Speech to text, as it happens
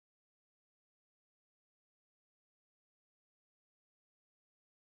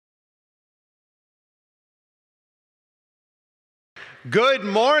Good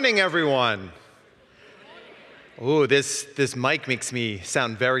morning, everyone. Ooh, this mic makes me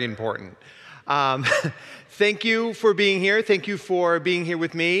sound very important. Thank you for being here. Thank you for being here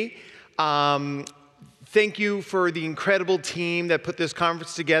with me. Thank you for the incredible team that put this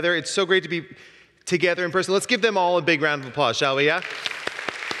conference together. It's so great to be together in person. Let's give them all a big round of applause, shall we? Yeah?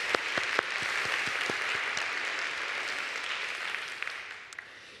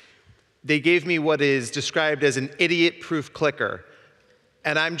 They gave me what is described as an idiot-proof clicker,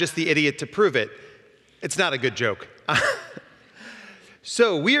 and I'm just the idiot to prove it. It's not a good joke.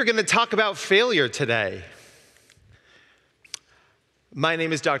 So we are going to talk about failure today. My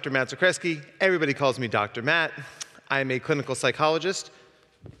name is Dr. Matt Zakreski. Everybody calls me Dr. Matt. I'm a clinical psychologist,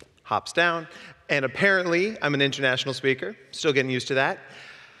 hops down, and apparently I'm an international speaker. Still getting used to that.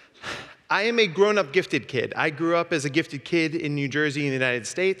 I am a grown-up gifted kid. I grew up as a gifted kid in New Jersey in the United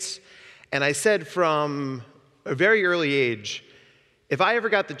States, and I said from a very early age, if I ever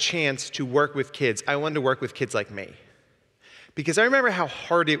got the chance to work with kids, I wanted to work with kids like me. Because I remember how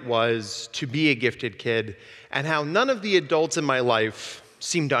hard it was to be a gifted kid and how none of the adults in my life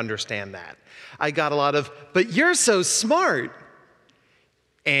seemed to understand that. I got a lot of, but you're so smart.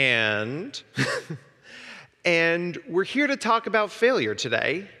 And we're here to talk about failure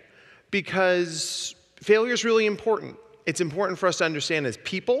today because failure is really important. It's important for us to understand as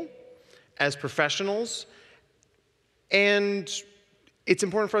people, as professionals, and it's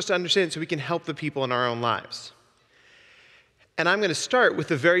important for us to understand so we can help the people in our own lives. And I'm going to start with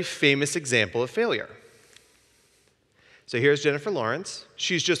a very famous example of failure. So here's Jennifer Lawrence.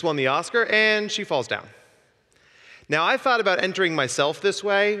 She's just won the Oscar, and she falls down. Now, I thought about entering myself this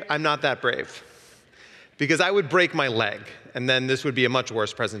way. I'm not that brave, because I would break my leg, and then this would be a much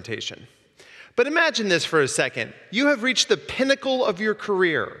worse presentation. But imagine this for a second. You have reached the pinnacle of your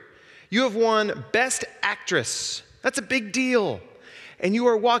career. You have won Best Actress. That's a big deal. And you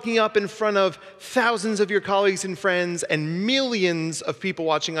are walking up in front of thousands of your colleagues and friends and millions of people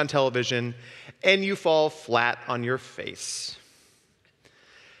watching on television, and you fall flat on your face.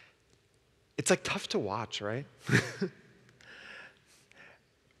 It's like tough to watch, right?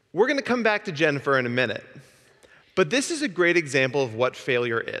 We're going to come back to Jennifer in a minute, but this is a great example of what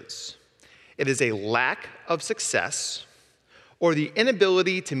failure is. It is a lack of success or the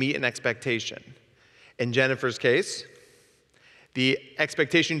inability to meet an expectation. In Jennifer's case, the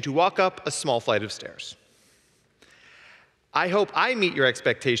expectation to walk up a small flight of stairs. I hope I meet your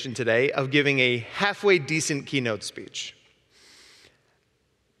expectation today of giving a halfway decent keynote speech.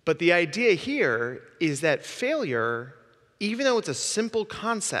 But the idea here is that failure, even though it's a simple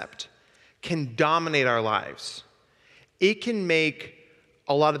concept, can dominate our lives. It can make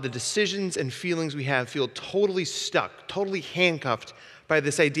a lot of the decisions and feelings we have feel totally stuck, totally handcuffed by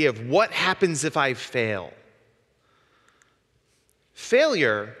this idea of what happens if I fail.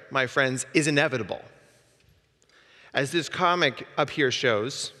 Failure, my friends, is inevitable. As this comic up here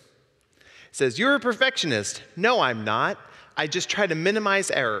shows, it says, "You're a perfectionist." No, I'm not. I just try to minimize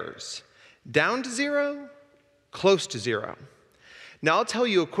errors. Down to zero, close to zero. Now, I'll tell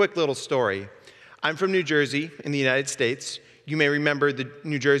you a quick little story. I'm from New Jersey in the United States. You may remember the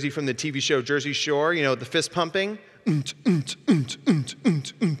New Jersey from the TV show Jersey Shore, you know, the fist pumping.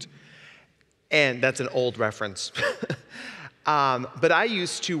 And that's an old reference. But I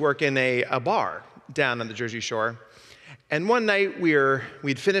used to work in a bar down on the Jersey Shore. And one night,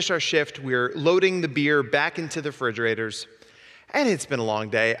 we'd finished our shift. We were loading the beer back into the refrigerators. And it's been a long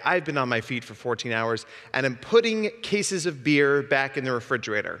day. I've been on my feet for 14 hours. And I'm putting cases of beer back in the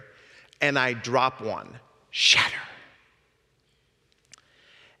refrigerator. And I drop one. Shatter.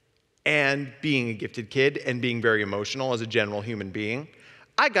 And being a gifted kid and being very emotional as a general human being,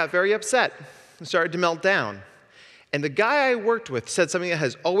 I got very upset and started to melt down. And the guy I worked with said something that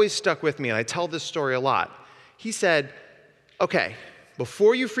has always stuck with me, and I tell this story a lot. He said, "Okay,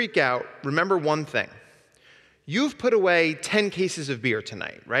 before you freak out, remember one thing. You've put away 10 cases of beer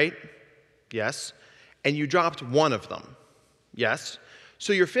tonight, right? Yes. And you dropped one of them. Yes.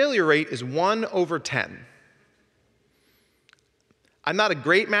 So your failure rate is 1 over 10. I'm not a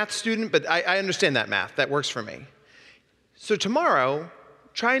great math student, but I understand that math. That works for me. So tomorrow,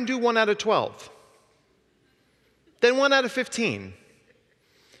 try and do 1 out of 12. Then 1 out of 15.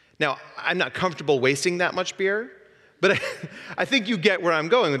 Now, I'm not comfortable wasting that much beer, but I think you get where I'm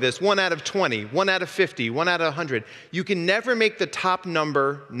going with this. 1 out of 20, 1 out of 50, 1 out of 100. You can never make the top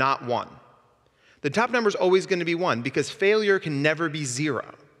number not 1. The top number is always going to be 1 because failure can never be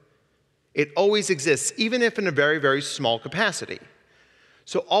 0. It always exists, even if in a very, very small capacity.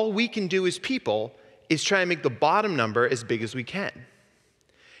 So all we can do as people is try and make the bottom number as big as we can.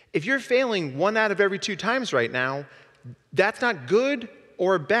 If you're failing 1 out of every 2 times right now, That's not good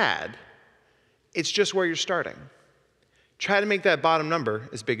or bad. It's just where you're starting. Try to make that bottom number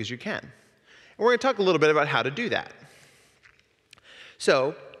as big as you can. And we're going to talk a little bit about how to do that.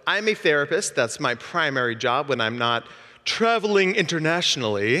 So, I'm a therapist. That's my primary job when I'm not traveling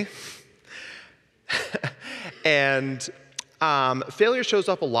internationally. And failure shows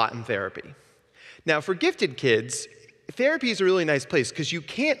up a lot in therapy. Now, for gifted kids, therapy is a really nice place because you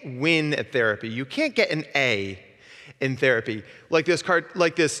can't win at therapy. You can't get an A in therapy. Like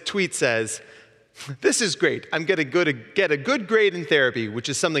this tweet says, "This is great. I'm going to get a good grade in therapy," which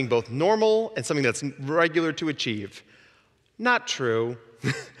is something both normal and something that's regular to achieve. Not true.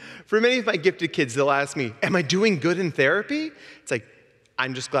 For many of my gifted kids, they'll ask me, "Am I doing good in therapy?" It's like,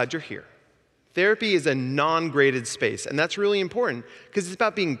 I'm just glad you're here. Therapy is a non-graded space, and that's really important because it's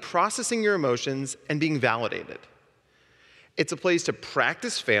about processing your emotions and being validated. It's a place to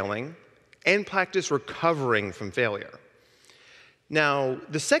practice failing and practice recovering from failure. Now,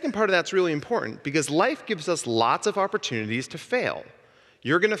 the second part of that's really important because life gives us lots of opportunities to fail.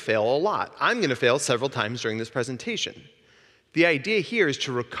 You're going to fail a lot. I'm going to fail several times during this presentation. The idea here is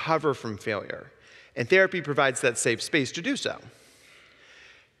to recover from failure, and therapy provides that safe space to do so.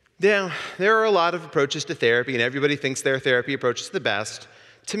 Now, there are a lot of approaches to therapy, and everybody thinks their therapy approach is the best.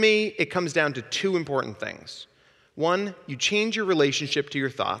 To me, it comes down to two important things. One, you change your relationship to your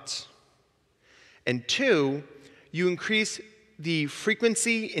thoughts. And two, you increase the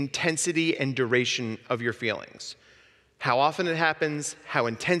frequency, intensity, and duration of your feelings. How often it happens, how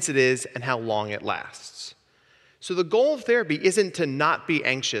intense it is, and how long it lasts. So the goal of therapy isn't to not be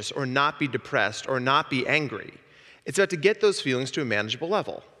anxious or not be depressed or not be angry. It's about to get those feelings to a manageable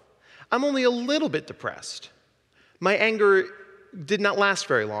level. I'm only a little bit depressed. My anger did not last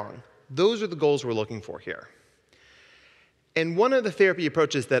very long. Those are the goals we're looking for here. And one of the therapy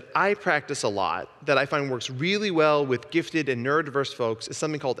approaches that I practice a lot, that I find works really well with gifted and neurodiverse folks, is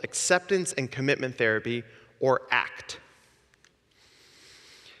something called acceptance and commitment therapy, or ACT.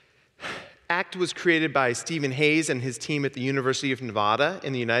 ACT was created by Stephen Hayes and his team at the University of Nevada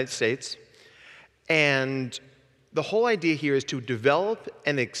in the United States. And the whole idea here is to develop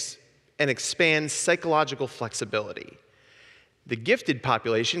and expand psychological flexibility. The gifted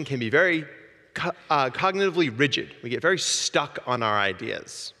population can be very cognitively rigid. We get very stuck on our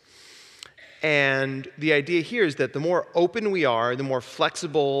ideas. And the idea here is that the more open we are, the more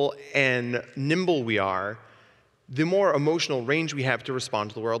flexible and nimble we are, the more emotional range we have to respond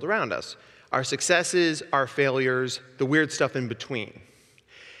to the world around us. Our successes, our failures, the weird stuff in between.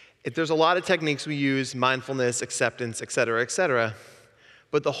 There's a lot of techniques we use, mindfulness, acceptance, et cetera,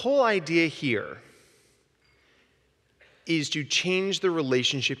 but the whole idea here is to change the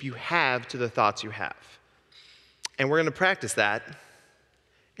relationship you have to the thoughts you have. And we're going to practice that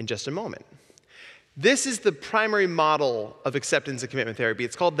in just a moment. This is the primary model of acceptance and commitment therapy.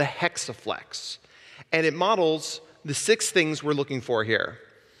 It's called the hexaflex. And it models the 6 things we're looking for here: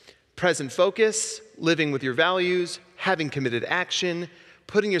 present focus, living with your values, having committed action,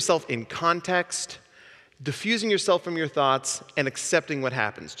 putting yourself in context, diffusing yourself from your thoughts, and accepting what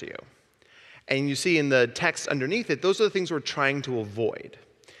happens to you. And you see in the text underneath it, those are the things we're trying to avoid.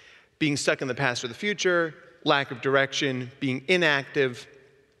 Being stuck in the past or the future, lack of direction, being inactive,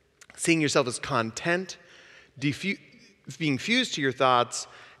 seeing yourself as content, being fused to your thoughts,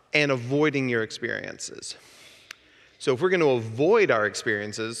 and avoiding your experiences. So if we're going to avoid our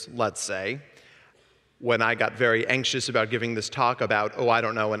experiences, let's say, when I got very anxious about giving this talk about,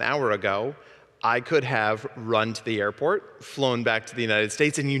 an hour ago, I could have run to the airport, flown back to the United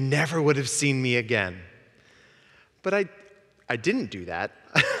States, and you never would have seen me again. But I didn't do that.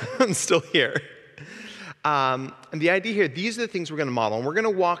 I'm still here. And the idea here, these are the things we're going to model, and we're going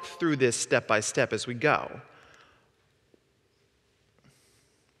to walk through this step by step as we go.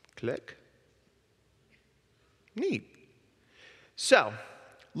 Click. Neat. So,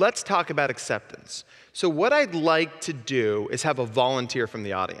 let's talk about acceptance. So what I'd like to do is have a volunteer from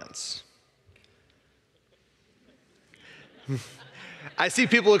the audience. I see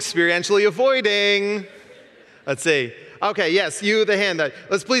people experientially avoiding. Let's see. Okay, yes, you, the hand.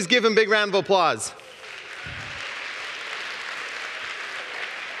 Let's please give him a big round of applause.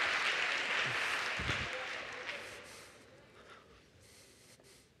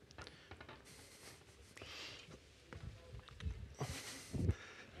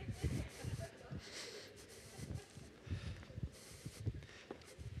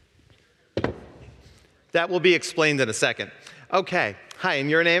 That will be explained in a second. Okay. Hi, and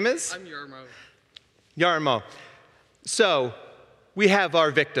your name is? I'm Yarmo. Yarmo. So, we have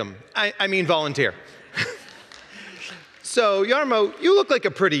our victim. I mean volunteer. So, Yarmo, you look like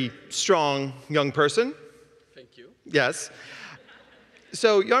a pretty strong young person. Thank you. Yes.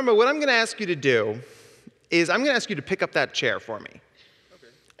 So, Yarmo, what I'm going to ask you to do is I'm going to ask you to pick up that chair for me. Okay.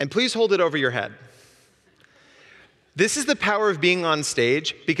 And please hold it over your head. This is the power of being on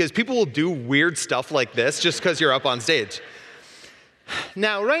stage, because people will do weird stuff like this just because you're up on stage.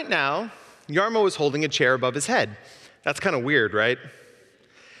 Now, right now, Yarmo is holding a chair above his head. That's kind of weird, right?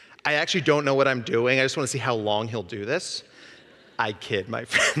 I actually don't know what I'm doing. I just want to see how long he'll do this. I kid, my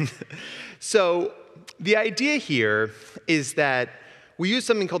friend. So the idea here is that we use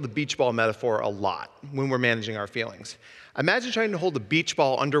something called the beach ball metaphor a lot when we're managing our feelings. Imagine trying to hold a beach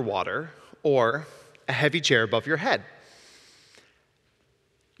ball underwater or a heavy chair above your head.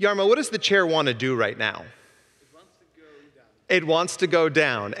 Yarmo, what does the chair want to do right now? It wants to go down. It wants to go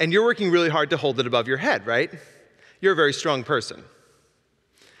down. And you're working really hard to hold it above your head, right? You're a very strong person.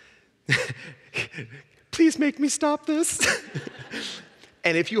 Please make me stop this.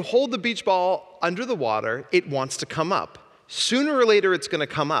 And if you hold the beach ball under the water, it wants to come up. Sooner or later, it's going to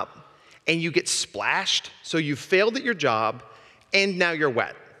come up. And you get splashed, so you failed at your job, and now you're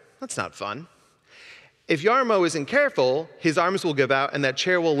wet. That's not fun. If Yarmo isn't careful, his arms will give out, and that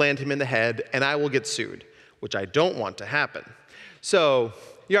chair will land him in the head, and I will get sued, which I don't want to happen. So,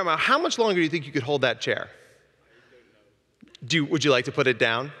 Yarmo, how much longer do you think you could hold that chair? I don't know. Would you like to put it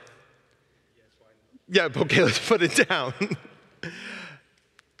down? Yes, why not? Yeah, okay, let's put it down.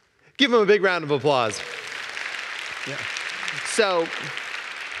 Give him a big round of applause. Yeah. So,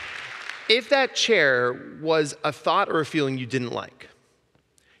 if that chair was a thought or a feeling you didn't like,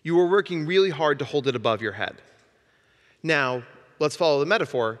 you were working really hard to hold it above your head. Now, let's follow the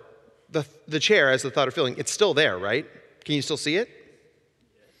metaphor. The chair, as the thought or feeling, it's still there, right? Can you still see it?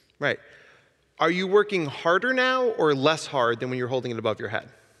 Yes. Right. Are you working harder now or less hard than when you're holding it above your head?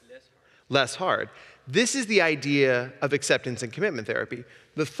 Less hard. Less hard. This is the idea of acceptance and commitment therapy.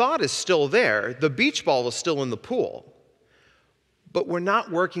 The thought is still there. The beach ball is still in the pool. But we're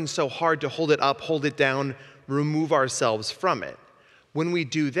not working so hard to hold it up, hold it down, remove ourselves from it. When we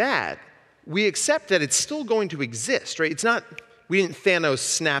do that, we accept that it's still going to exist, right? It's not, we didn't Thanos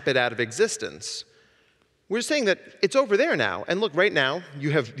snap it out of existence. We're saying that it's over there now. And look, right now,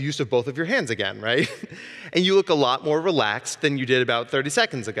 you have use of both of your hands again, right? And you look a lot more relaxed than you did about 30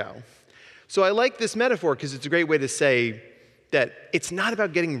 seconds ago. So I like this metaphor because it's a great way to say that it's not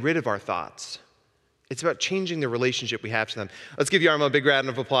about getting rid of our thoughts. It's about changing the relationship we have to them. Let's give Yarmo a big round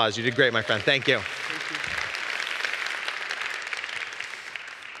of applause. You did great, my friend. Thank you. Thank you.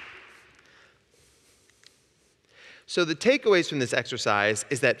 So the takeaways from this exercise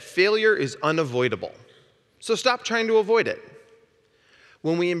is that failure is unavoidable. So stop trying to avoid it.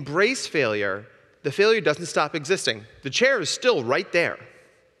 When we embrace failure, the failure doesn't stop existing. The chair is still right there.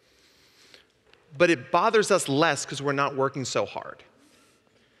 But it bothers us less because we're not working so hard.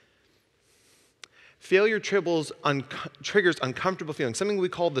 Failure triggers uncomfortable feelings, something we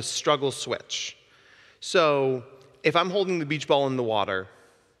call the struggle switch. So if I'm holding the beach ball in the water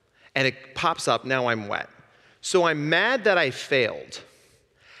and it pops up, now I'm wet. So I'm mad that I failed.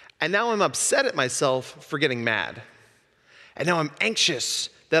 And now I'm upset at myself for getting mad. And now I'm anxious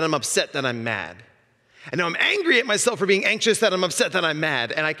that I'm upset that I'm mad. And now I'm angry at myself for being anxious that I'm upset that I'm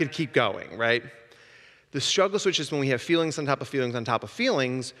mad. And I could keep going, right? The struggle switch is when we have feelings on top of feelings on top of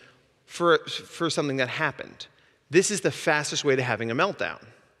feelings for something that happened. This is the fastest way to having a meltdown,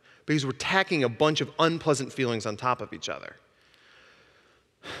 because we're tacking a bunch of unpleasant feelings on top of each other.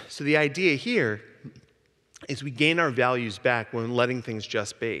 So the idea here is we gain our values back when letting things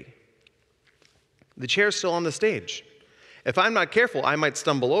just be. The chair's still on the stage. If I'm not careful, I might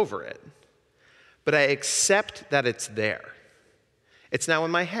stumble over it. But I accept that it's there. It's now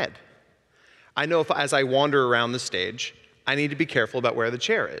in my head. I know if as I wander around the stage, I need to be careful about where the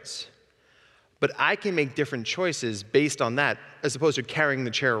chair is. But I can make different choices based on that, as opposed to carrying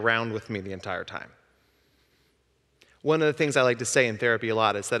the chair around with me the entire time. One of the things I like to say in therapy a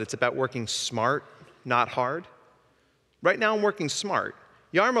lot is that it's about working smart, not hard. Right now I'm working smart.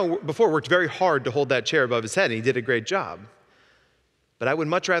 Yarmo before worked very hard to hold that chair above his head, and he did a great job. But I would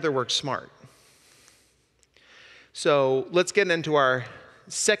much rather work smart. So let's get into our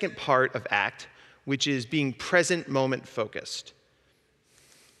second part of ACT, which is being present moment focused.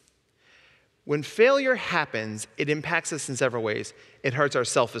 When failure happens, it impacts us in several ways. It hurts our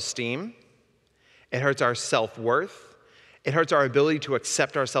self-esteem. It hurts our self-worth. It hurts our ability to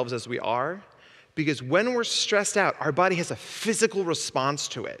accept ourselves as we are. Because when we're stressed out, our body has a physical response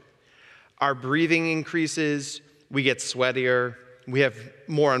to it. Our breathing increases, we get sweatier, we have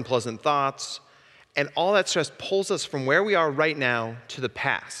more unpleasant thoughts, and all that stress pulls us from where we are right now to the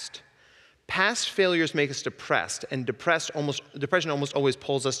past. past failures make us depressed, and depression almost always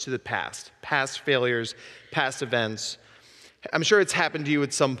pulls us to the past. Past failures, past events. I'm sure it's happened to you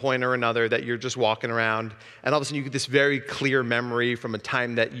at some point or another that you're just walking around, and all of a sudden you get this very clear memory from a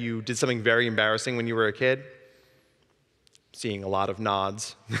time that you did something very embarrassing when you were a kid. Seeing a lot of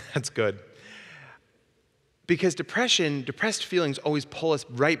nods. That's good. Because depressed feelings always pull us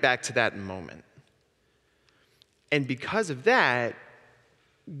right back to that moment. And because of that,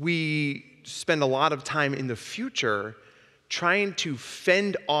 we spend a lot of time in the future trying to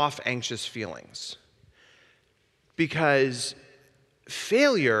fend off anxious feelings. Because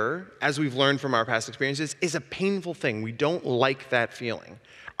failure, as we've learned from our past experiences, is a painful thing. We don't like that feeling.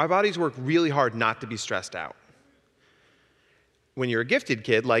 Our bodies work really hard not to be stressed out. When you're a gifted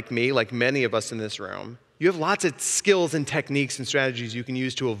kid, like me, like many of us in this room, you have lots of skills and techniques and strategies you can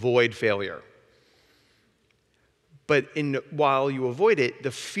use to avoid failure. But while you avoid it,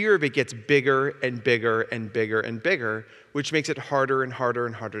 the fear of it gets bigger and bigger and bigger and bigger, which makes it harder and harder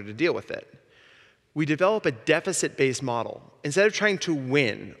and harder to deal with it. We develop a deficit-based model. Instead of trying to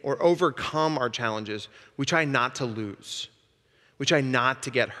win or overcome our challenges, we try not to lose. We try not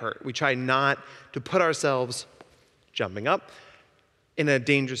to get hurt. We try not to put ourselves, jumping up, in a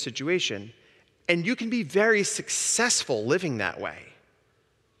dangerous situation. And you can be very successful living that way.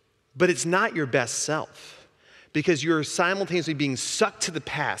 But it's not your best self. Because you're simultaneously being sucked to the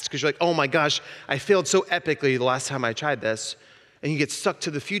past. Because you're like, oh my gosh, I failed so epically the last time I tried this. And you get sucked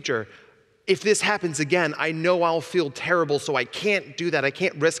to the future. If this happens again, I know I'll feel terrible, so I can't do that. I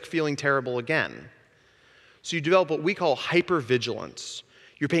can't risk feeling terrible again. So you develop what we call hypervigilance.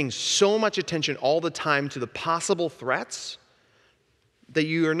 You're paying so much attention all the time to the possible threats that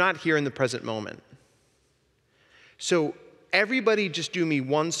you are not here in the present moment. So everybody just do me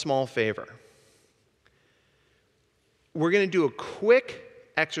one small favor. We're going to do a quick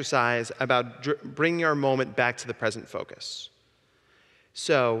exercise about bringing our moment back to the present focus.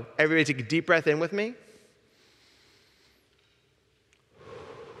 So everybody take a deep breath in with me.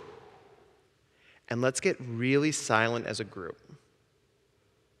 And let's get really silent as a group.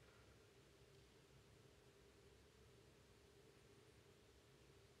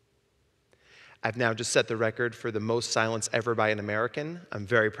 I've now just set the record for the most silence ever by an American. I'm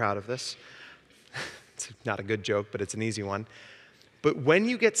very proud of this. It's not a good joke, but it's an easy one. But when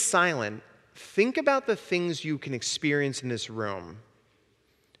you get silent, think about the things you can experience in this room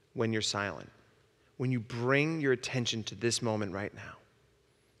when you're silent, when you bring your attention to this moment right now.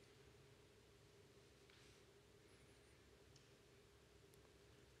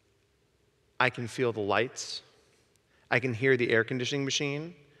 I can feel the lights. I can hear the air conditioning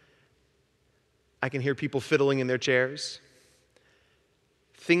machine. I can hear people fiddling in their chairs.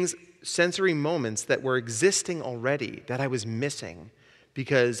 Things, sensory moments that were existing already that I was missing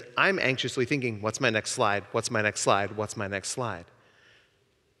because I'm anxiously thinking, what's my next slide? What's my next slide? What's my next slide?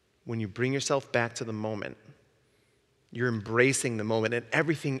 When you bring yourself back to the moment, you're embracing the moment and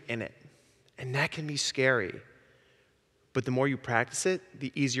everything in it. And that can be scary. But the more you practice it,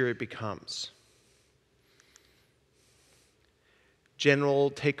 the easier it becomes.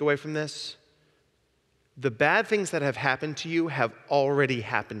 General takeaway from this: the bad things that have happened to you have already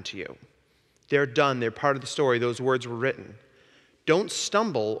happened to you. They're done. They're part of the story. Those words were written. Don't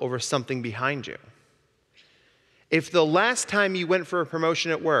stumble over something behind you. If the last time you went for a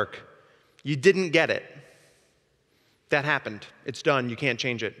promotion at work, you didn't get it, that happened. It's done. You can't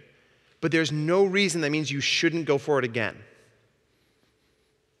change it. But there's no reason that means you shouldn't go for it again.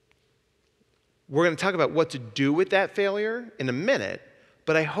 We're going to talk about what to do with that failure in a minute,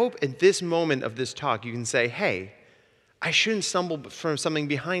 but I hope at this moment of this talk you can say, hey, I shouldn't stumble from something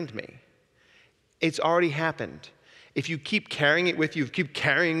behind me. It's already happened. If you keep carrying it with you, if you keep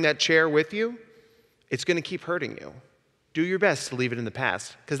carrying that chair with you, it's going to keep hurting you. Do your best to leave it in the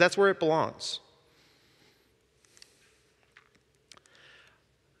past, because that's where it belongs.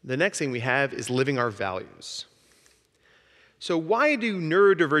 The next thing we have is living our values. So why do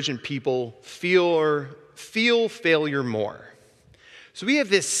neurodivergent people feel failure more? So we have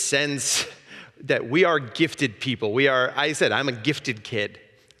this sense that we are gifted people. I'm a gifted kid.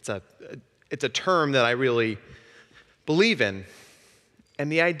 It's a term that I really believe in.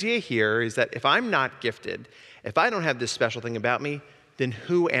 And the idea here is that if I'm not gifted, if I don't have this special thing about me, then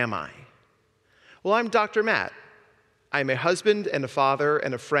who am I? Well, I'm Dr. Matt. I'm a husband and a father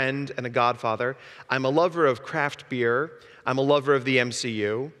and a friend and a godfather. I'm a lover of craft beer. I'm a lover of the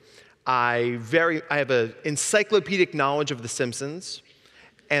MCU. I have an encyclopedic knowledge of The Simpsons,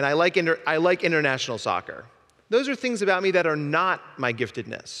 and I like international soccer. Those are things about me that are not my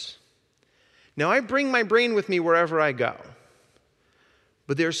giftedness. Now, I bring my brain with me wherever I go.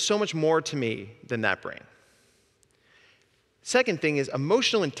 But there's so much more to me than that brain. Second thing is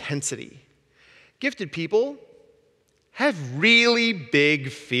emotional intensity. Gifted people have really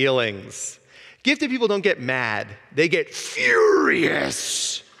big feelings. Gifted people don't get mad, they get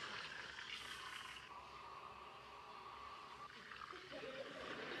furious.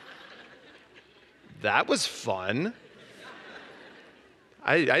 That was fun.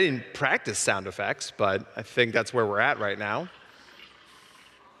 I didn't practice sound effects, but I think that's where we're at right now.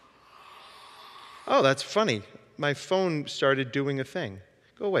 Oh, that's funny. My phone started doing a thing.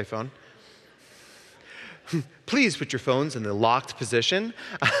 Go away, phone. Please put your phones in the locked position.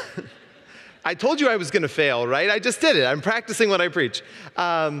 I told you I was going to fail, right? I just did it. I'm practicing what I preach.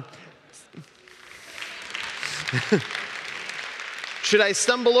 Should I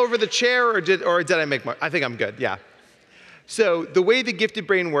stumble over the chair, or did I make more? I think I'm good, yeah. So the way the gifted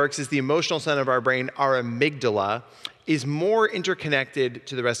brain works is the emotional center of our brain, our amygdala, is more interconnected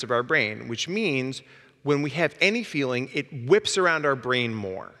to the rest of our brain, which means when we have any feeling, it whips around our brain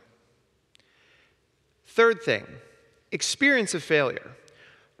more. Third thing, experience of failure.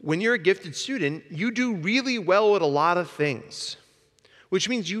 When you're a gifted student, you do really well at a lot of things, which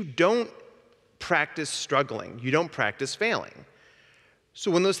means you don't practice struggling. You don't practice failing. So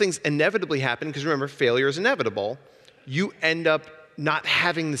when those things inevitably happen, because remember, failure is inevitable, you end up not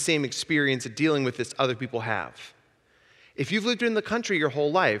having the same experience of dealing with this other people have. If you've lived in the country your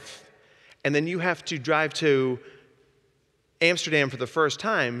whole life, and then you have to drive to Amsterdam for the first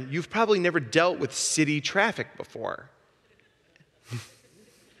time, you've probably never dealt with city traffic before.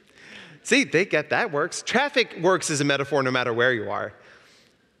 See, they get that works. Traffic works as a metaphor no matter where you are.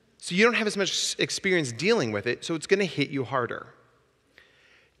 So you don't have as much experience dealing with it, so it's going to hit you harder.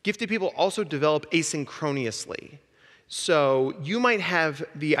 Gifted people also develop asynchronously. So you might have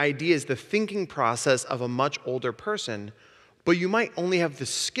the ideas, the thinking process of a much older person, but you might only have the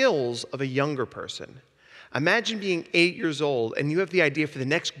skills of a younger person. Imagine being 8 years old and you have the idea for the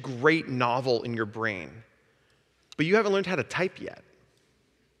next great novel in your brain, but you haven't learned how to type yet.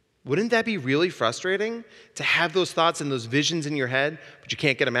 Wouldn't that be really frustrating to have those thoughts and those visions in your head, but you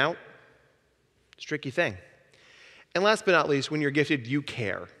can't get them out? It's a tricky thing. And last but not least, when you're gifted, you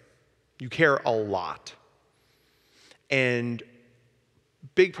care. You care a lot. And a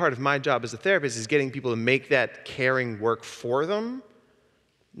big part of my job as a therapist is getting people to make that caring work for them,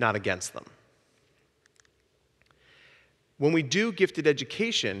 not against them. When we do gifted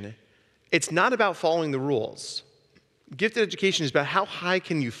education, it's not about following the rules. Gifted education is about how high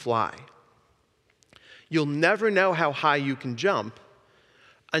can you fly. You'll never know how high you can jump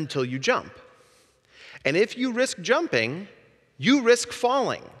until you jump. And if you risk jumping, you risk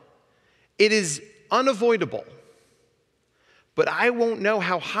falling. It is unavoidable. But I won't know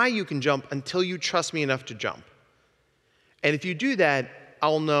how high you can jump until you trust me enough to jump. And if you do that,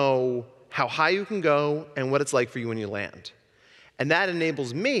 I'll know how high you can go and what it's like for you when you land. And that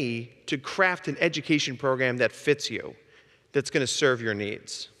enables me to craft an education program that fits you, that's going to serve your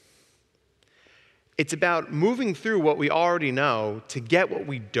needs. It's about moving through what we already know to get what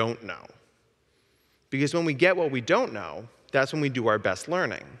we don't know. Because when we get what we don't know, that's when we do our best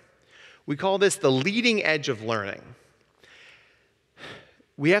learning. We call this the leading edge of learning.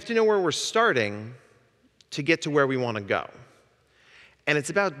 We have to know where we're starting to get to where we want to go. And it's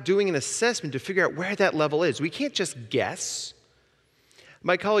about doing an assessment to figure out where that level is. We can't just guess.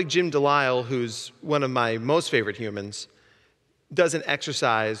 My colleague Jim Delisle, who's one of my most favorite humans, does an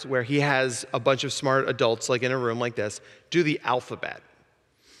exercise where he has a bunch of smart adults, like in a room like this, do the alphabet.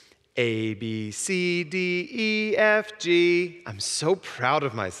 A, B, C, D, E, F, G. I'm so proud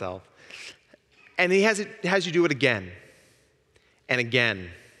of myself. And he has you do it again, and again,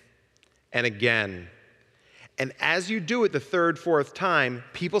 and again. And as you do it the third, fourth time,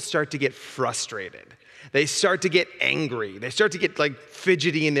 people start to get frustrated. They start to get angry. They start to get like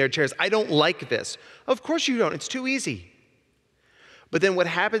fidgety in their chairs. I don't like this. Of course you don't. It's too easy. But then what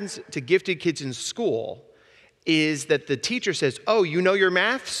happens to gifted kids in school is that the teacher says, oh, you know your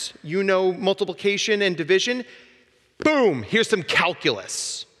maths? You know multiplication and division? Boom, here's some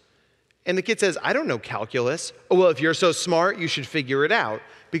calculus. And the kid says, I don't know calculus. Oh, well, if you're so smart, you should figure it out.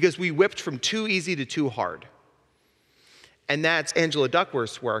 Because we whipped from too easy to too hard. And that's Angela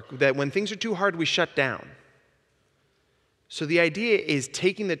Duckworth's work, that when things are too hard, we shut down. So the idea is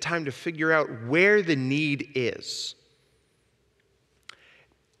taking the time to figure out where the need is.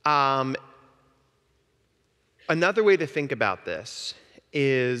 Another way to think about this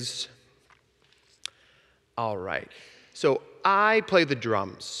is, all right, so I play the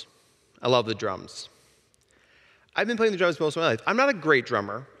drums. I love the drums. I've been playing the drums most of my life. I'm not a great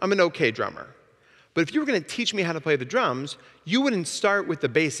drummer. I'm an okay drummer. But if you were going to teach me how to play the drums, you wouldn't start with the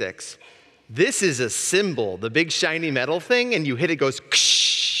basics. This is a cymbal, the big shiny metal thing, and you hit it, goes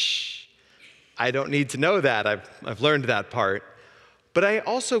ksh. I don't need to know that. I've learned that part. But I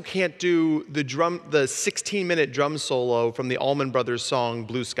also can't do the 16-minute drum solo from the Allman Brothers song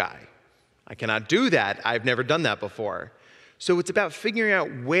Blue Sky. I cannot do that. I've never done that before. So it's about figuring out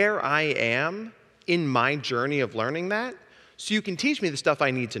where I am in my journey of learning that, so you can teach me the stuff I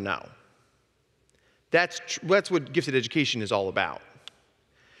need to know. That's what gifted education is all about.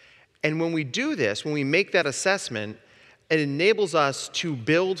 And when we do this, when we make that assessment, it enables us to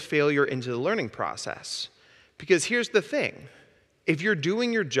build failure into the learning process. Because here's the thing. If you're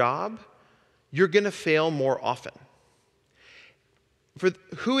doing your job, you're going to fail more often.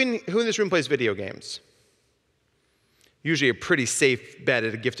 Who in this room plays video games? Usually a pretty safe bet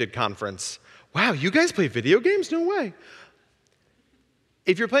at a gifted conference. Wow, you guys play video games? No way.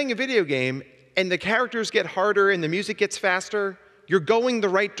 If you're playing a video game and the characters get harder and the music gets faster, you're going the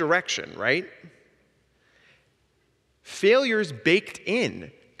right direction, right? Failure's baked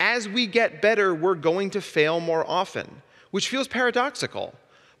in. As we get better, we're going to fail more often, which feels paradoxical.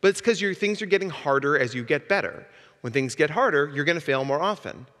 But it's because things are getting harder as you get better. When things get harder, you're going to fail more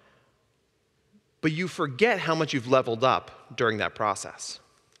often. But you forget how much you've leveled up during that process.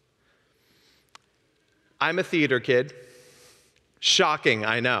 I'm a theater kid. Shocking,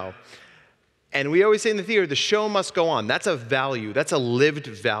 I know. And we always say in the theater, the show must go on. That's a value. That's a lived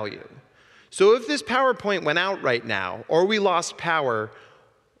value. So if this PowerPoint went out right now, or we lost power,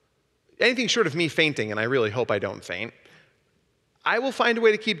 anything short of me fainting, and I really hope I don't faint, I will find a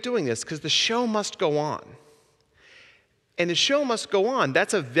way to keep doing this because the show must go on. And the show must go on.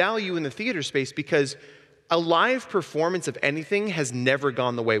 That's a value in the theater space because a live performance of anything has never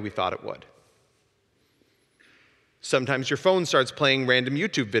gone the way we thought it would. Sometimes your phone starts playing random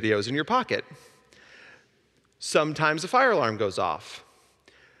YouTube videos in your pocket. Sometimes a fire alarm goes off.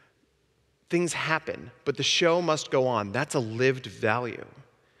 Things happen, but the show must go on. That's a lived value.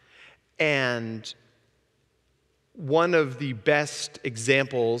 And one of the best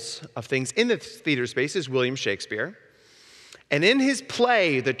examples of things in the theater space is William Shakespeare. And in his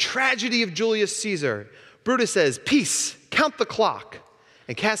play, The Tragedy of Julius Caesar, Brutus says, "Peace, count the clock."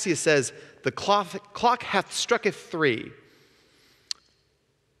 And Cassius says, "The clock hath strucketh 3.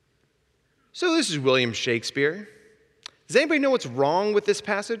 So this is William Shakespeare. Does anybody know what's wrong with this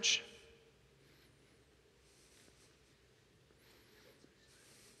passage?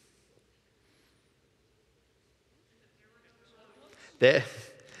 There.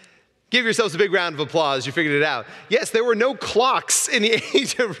 Give yourselves a big round of applause. You figured it out. Yes, there were no clocks in the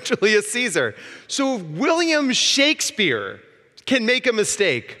age of Julius Caesar. So if William Shakespeare can make a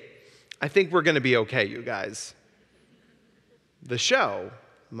mistake, I think we're going to be okay, you guys. The show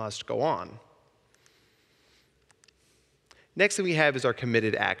must go on. Next thing we have is our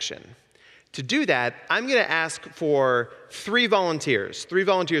committed action. To do that, I'm going to ask for 3 volunteers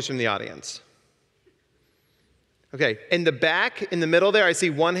from the audience. Okay, in the back, in the middle there, I see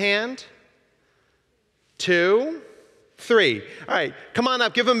 1 hand, 2, 3. All right, come on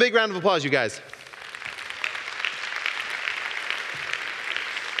up. Give them a big round of applause, you guys.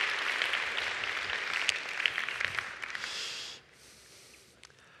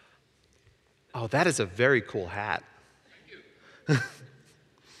 Oh, that is a very cool hat. Thank you.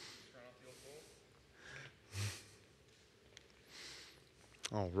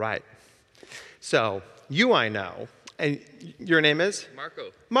 All right. So, you I know. And your name is?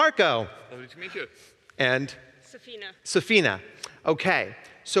 Marco. Marco. Lovely to meet you. And? Safina. Safina. Okay.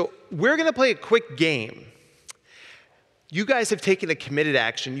 So, we're going to play a quick game. You guys have taken a committed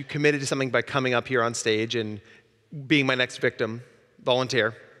action. You committed to something by coming up here on stage and being my next victim.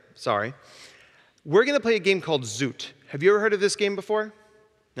 Volunteer. Sorry. We're going to play a game called Zoot. Have you ever heard of this game before?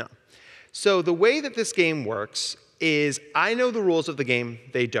 No. So the way that this game works is I know the rules of the game,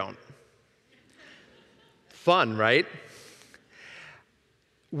 they don't. Fun, right?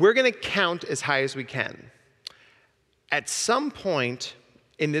 We're going to count as high as we can. At some point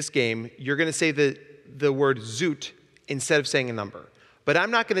in this game, you're going to say the word Zoot instead of saying a number. But I'm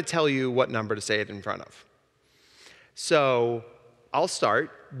not going to tell you what number to say it in front of. So I'll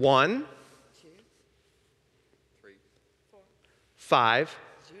start. 1, 5.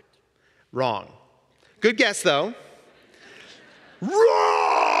 Wrong. Good guess, though.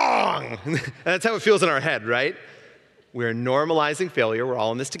 Wrong! That's how it feels in our head, right? We're normalizing failure. We're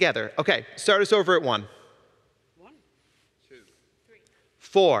all in this together. Okay, start us over at 1. 1, 2, 3,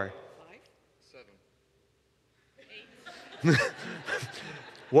 4. 5, 7. 8.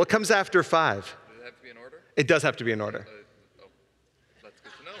 What comes after 5? Does it have to be in order? It does have to be in order. Oh, that's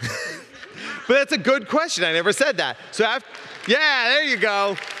good to know. But that's a good question. I never said that. So after, yeah, there you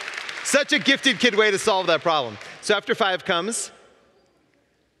go. Such a gifted kid way to solve that problem. So after 5 comes?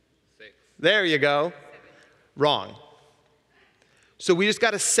 6. There you go. Wrong. So we just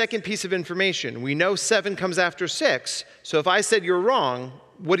got a second piece of information. We know 7 comes after 6. So if I said you're wrong,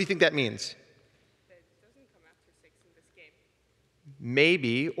 what do you think that means? That doesn't come after 6 in this game.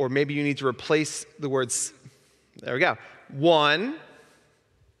 Maybe, or maybe you need to replace the words. There we go. 1,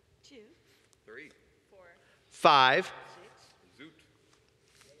 2, 3. 4, 5. 6, Zoot.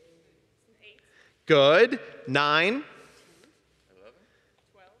 8, Good. 9, 11.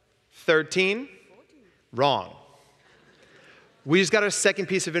 12, 13. 14. Wrong. We just got our second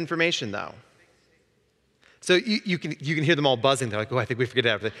piece of information, though. So you can hear them all buzzing. They're like, oh, I think we figured it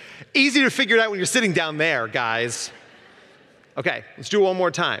out. Easy to figure it out when you're sitting down there, guys. Okay, let's do it one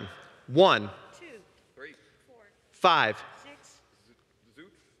more time. 1, 2, 3. 4, 5, 6, Zoot.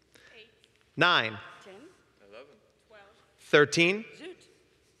 8, 9, 10, 11. 12, 13. zoot,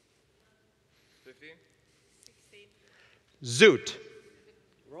 15. 16. Zoot.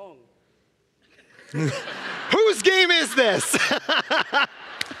 Wrong. Whose game is this?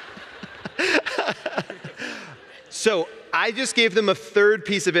 So I just gave them a third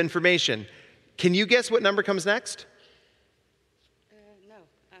piece of information. Can you guess what number comes next? No,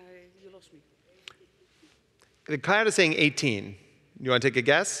 you lost me. The cloud is saying 18. You want to take a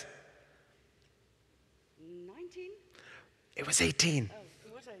guess? 19? It was 18. Oh,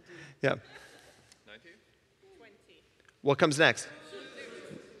 what I do? Yeah. 19. 20. What comes next?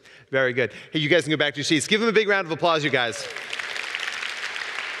 Very good. Hey, you guys can go back to your seats. Give them a big round of applause, you guys.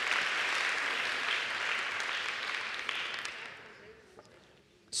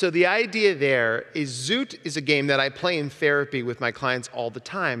 So the idea there is Zoot is a game that I play in therapy with my clients all the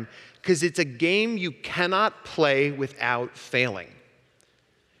time because it's a game you cannot play without failing.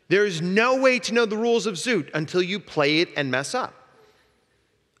 There is no way to know the rules of Zoot until you play it and mess up.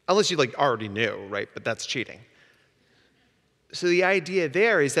 Unless you already knew, right? But that's cheating. So the idea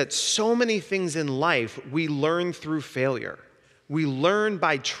there is that so many things in life we learn through failure. We learn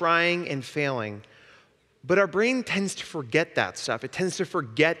by trying and failing. But our brain tends to forget that stuff. It tends to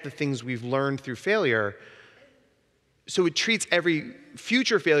forget the things we've learned through failure. So it treats every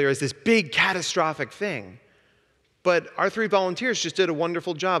future failure as this big catastrophic thing. But our 3 volunteers just did a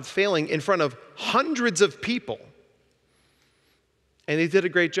wonderful job failing in front of hundreds of people. And they did a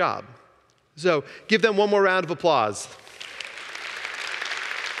great job. So give them one more round of applause.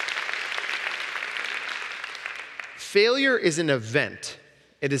 Failure is an event.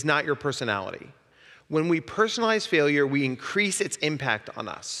 It is not your personality. When we personalize failure, we increase its impact on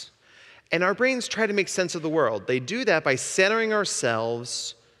us. And our brains try to make sense of the world. They do that by centering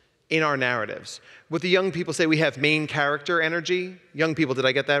ourselves in our narratives. What the young people say, we have main character energy. Young people, did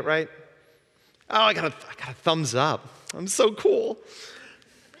I get that right? Oh, I got a thumbs up. I'm so cool.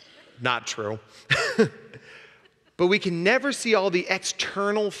 Not true. But we can never see all the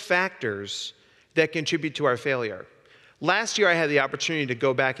external factors that contribute to our failure. Last year, I had the opportunity to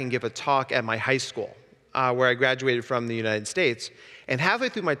go back and give a talk at my high school, where I graduated from the United States. And halfway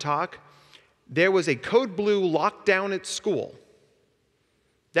through my talk, there was a code blue lockdown at school.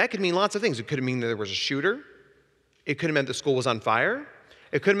 That could mean lots of things. It could mean that there was a shooter. It could have meant the school was on fire.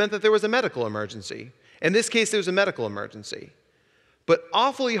 It could have meant that there was a medical emergency. In this case, there was a medical emergency. But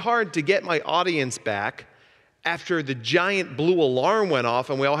awfully hard to get my audience back after the giant blue alarm went off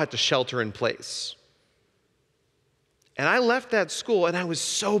and we all had to shelter in place. And I left that school and I was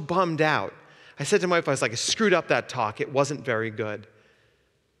so bummed out. I said to my wife, I screwed up that talk. It wasn't very good.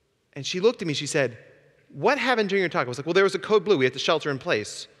 And she looked at me, she said, what happened during your talk? I was like, well, there was a code blue. We had to shelter in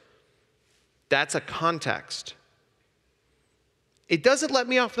place. That's a context. It doesn't let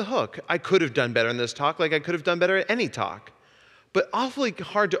me off the hook. I could have done better in this talk, like I could have done better at any talk. But awfully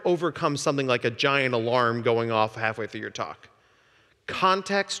hard to overcome something like a giant alarm going off halfway through your talk.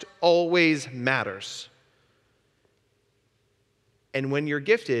 Context always matters. And when you're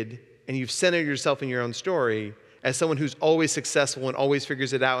gifted and you've centered yourself in your own story, as someone who's always successful and always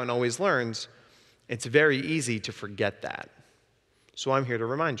figures it out and always learns, it's very easy to forget that. So I'm here to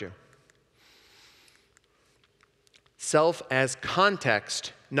remind you. Self as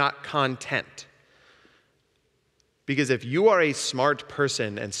context, not content. Because if you are a smart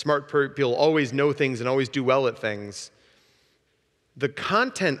person, and smart people always know things and always do well at things, the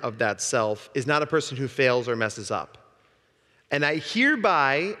content of that self is not a person who fails or messes up. And I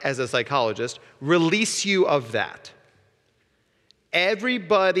hereby, as a psychologist, release you of that.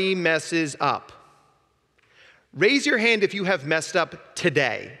 Everybody messes up. Raise your hand if you have messed up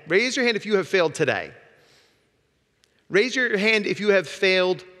today. Raise your hand if you have failed today. Raise your hand if you have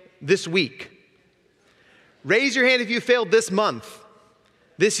failed this week. Raise your hand if you failed this month,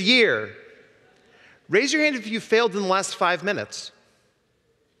 this year. Raise your hand if you failed in the last 5 minutes.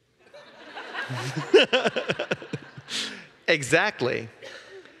 Exactly.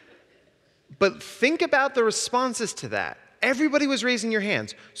 But think about the responses to that. Everybody was raising your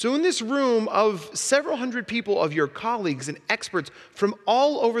hands. So in this room of several hundred people, of your colleagues and experts from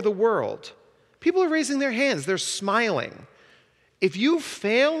all over the world, people are raising their hands. They're smiling. If you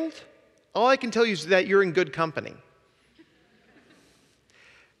failed, all I can tell you is that you're in good company.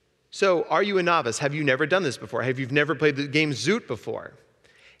 So are you a novice? Have you never done this before? Have you never played the game Zoot before?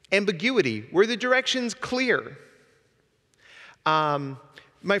 Ambiguity, were the directions clear?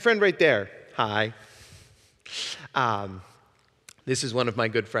 My friend right there, hi. This is one of my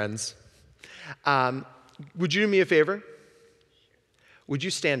good friends. Would you do me a favor? Would you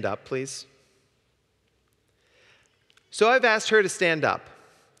stand up, please? So I've asked her to stand up.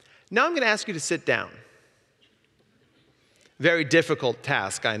 Now I'm going to ask you to sit down. Very difficult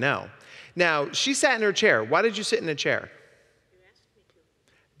task, I know. Now, she sat in her chair. Why did you sit in a chair? You asked me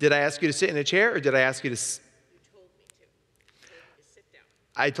to. Did I ask you to sit in a chair, or did I ask you to... You told me to. You told me to sit down.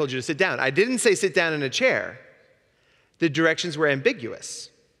 I told you to sit down. I didn't say sit down in a chair. The directions were ambiguous.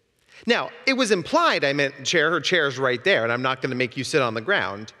 Now, it was implied I meant chair. Her chair's right there, and I'm not going to make you sit on the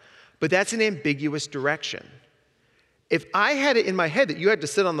ground. But that's an ambiguous direction. If I had it in my head that you had to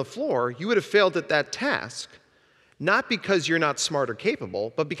sit on the floor, you would have failed at that task. Not because you're not smart or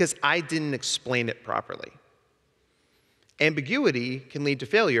capable, but because I didn't explain it properly. Ambiguity can lead to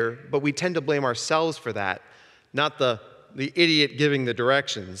failure, but we tend to blame ourselves for that, not the idiot giving the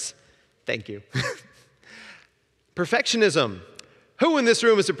directions. Thank you. Perfectionism. Who in this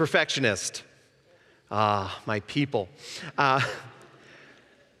room is a perfectionist? Ah, my people.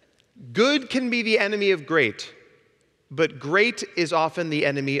 Good can be the enemy of great, but great is often the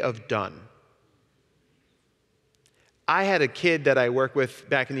enemy of done. I had a kid that I work with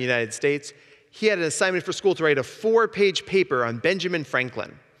back in the United States. He had an assignment for school to write a 4-page paper on Benjamin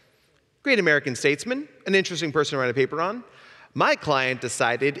Franklin. Great American statesman, an interesting person to write a paper on. My client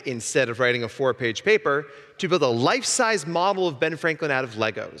decided, instead of writing a 4-page paper, to build a life-size model of Ben Franklin out of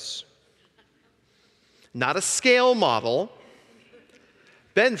Legos. Not a scale model.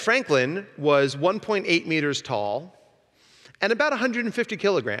 Ben Franklin was 1.8 meters tall and about 150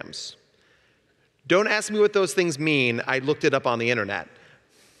 kilograms. Don't ask me what those things mean. I looked it up on the internet.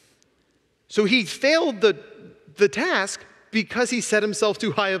 So he failed the task because he set himself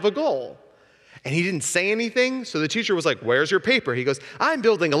too high of a goal. And he didn't say anything, so the teacher was like, "Where's your paper?" He goes, "I'm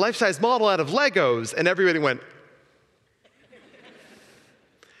building a life-size model out of Legos." And everybody went,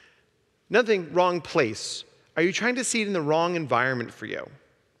 nothing, wrong place. Are you trying to seed in the wrong environment for you?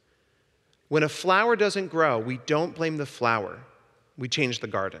 When a flower doesn't grow, we don't blame the flower. We change the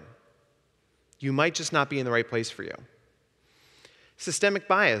garden. You might just not be in the right place for you. Systemic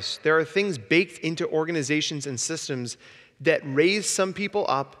bias. There are things baked into organizations and systems that raise some people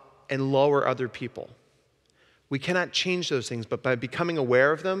up and lower other people. We cannot change those things, but by becoming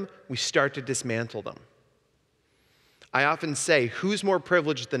aware of them, we start to dismantle them. I often say, who's more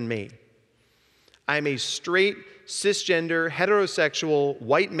privileged than me? I'm a straight, cisgender, heterosexual,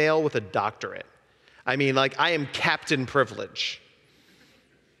 white male with a doctorate. I mean, like, I am Captain Privilege.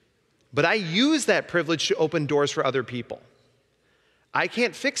 But I use that privilege to open doors for other people. I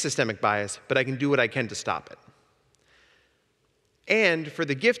can't fix systemic bias, but I can do what I can to stop it. And for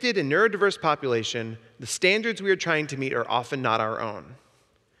the gifted and neurodiverse population, the standards we are trying to meet are often not our own.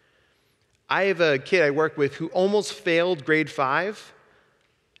 I have a kid I work with who almost failed grade 5,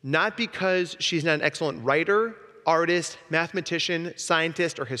 not because she's not an excellent writer, artist, mathematician,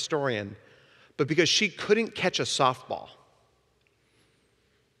 scientist, or historian, but because she couldn't catch a softball.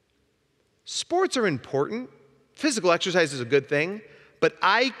 Sports are important. Physical exercise is a good thing, but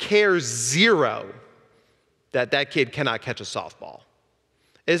I care zero that that kid cannot catch a softball.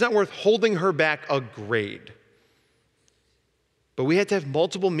 It is not worth holding her back a grade. But we had to have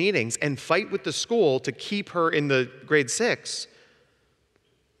multiple meetings and fight with the school to keep her in the grade 6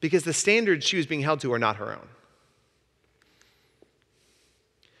 because the standards she was being held to are not her own.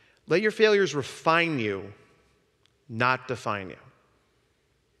 Let your failures refine you, not define you.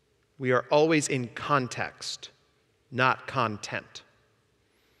 We are always in context, not content.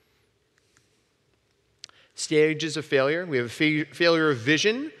 Stages of failure. We have a failure of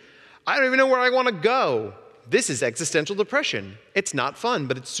vision. I don't even know where I want to go. This is existential depression. It's not fun,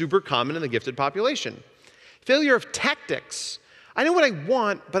 but it's super common in the gifted population. Failure of tactics. I know what I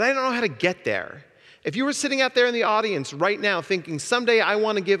want, but I don't know how to get there. If you were sitting out there in the audience right now thinking, someday I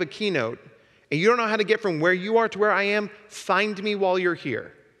want to give a keynote, and you don't know how to get from where you are to where I am, find me while you're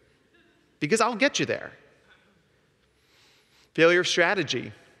here. Because I'll get you there. Failure of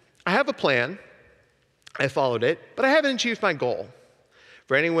strategy. I have a plan, I followed it, but I haven't achieved my goal.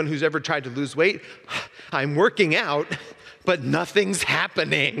 For anyone who's ever tried to lose weight, I'm working out, but nothing's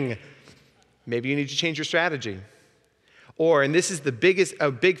happening. Maybe you need to change your strategy. Or, and this is a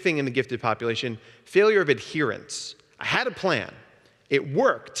big thing in the gifted population, failure of adherence. I had a plan, it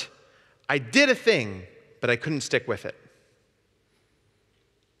worked, I did a thing, but I couldn't stick with it.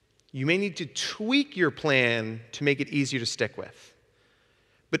 You may need to tweak your plan to make it easier to stick with.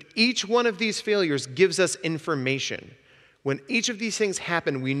 But each one of these failures gives us information. When each of these things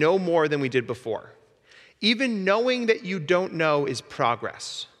happen, we know more than we did before. Even knowing that you don't know is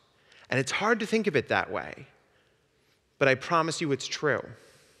progress. And it's hard to think of it that way. But I promise you it's true.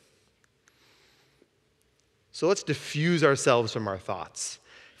 So let's diffuse ourselves from our thoughts.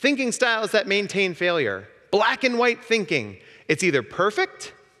 Thinking styles that maintain failure. Black and white thinking. It's either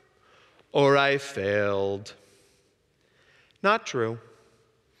perfect or I failed. Not true.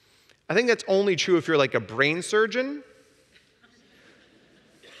 I think that's only true if you're like a brain surgeon.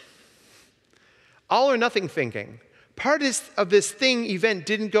 All or nothing thinking. Part of this event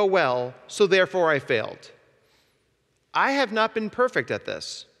didn't go well, so therefore I failed. I have not been perfect at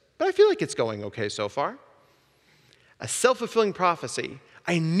this, but I feel like it's going okay so far. A self-fulfilling prophecy.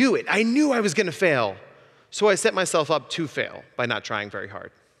 I knew it. I knew I was going to fail, so I set myself up to fail by not trying very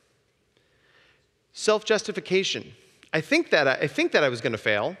hard. Self-justification. I think that I was going to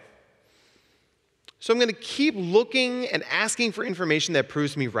fail, so I'm going to keep looking and asking for information that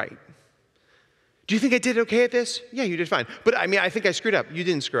proves me right. Do you think I did okay at this? Yeah, you did fine. But I think I screwed up. You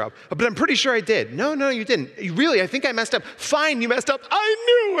didn't screw up. But I'm pretty sure I did. No, you didn't. Really, I think I messed up. Fine, you messed up. I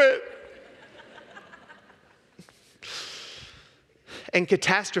knew it. And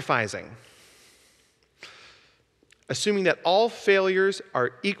catastrophizing. Assuming that all failures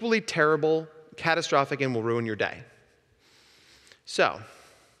are equally terrible, catastrophic, and will ruin your day. So,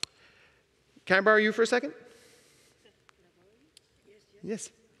 can I borrow you for a second? Yes.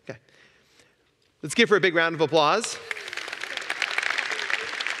 Okay. Let's give her a big round of applause.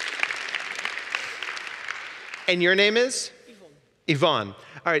 And your name is? Yvonne.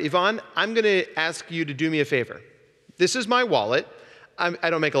 All right, Yvonne, I'm going to ask you to do me a favor. This is my wallet.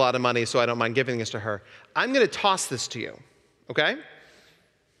 I don't make a lot of money, so I don't mind giving this to her. I'm going to toss this to you, okay?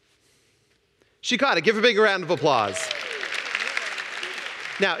 She caught it. Give her a big round of applause.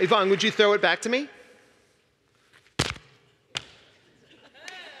 Now, Yvonne, would you throw it back to me?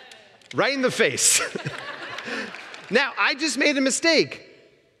 Right in the face. Now, I just made a mistake.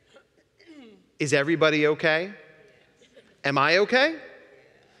 Is everybody okay? Am I okay?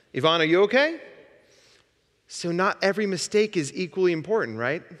 Yvonne, are you okay? So not every mistake is equally important,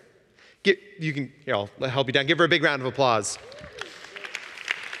 right? I'll help you down. Give her a big round of applause.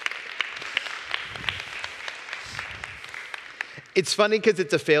 It's funny because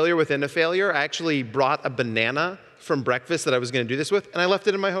it's a failure within a failure. I actually brought a banana from breakfast that I was going to do this with, and I left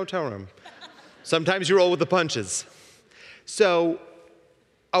it in my hotel room. Sometimes you roll with the punches. So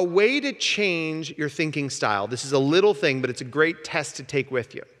a way to change your thinking style. This is a little thing, but it's a great test to take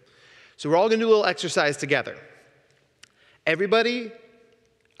with you. So we're all going to do a little exercise together. Everybody,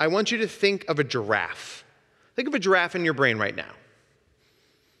 I want you to think of a giraffe. Think of a giraffe in your brain right now.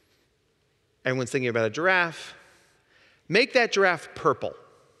 Everyone's thinking about a giraffe. Make that giraffe purple.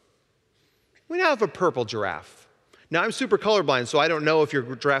 We now have a purple giraffe. Now, I'm super colorblind, so I don't know if your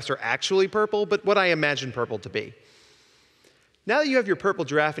giraffes are actually purple, but what I imagine purple to be. Now that you have your purple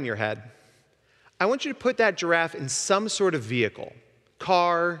giraffe in your head, I want you to put that giraffe in some sort of vehicle.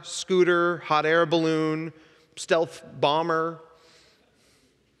 Car, scooter, hot air balloon, stealth bomber,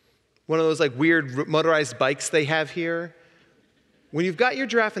 one of those like weird motorized bikes they have here. When you've got your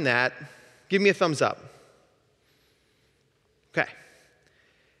giraffe in that, give me a thumbs up. Okay.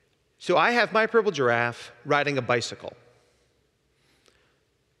 So I have my purple giraffe riding a bicycle.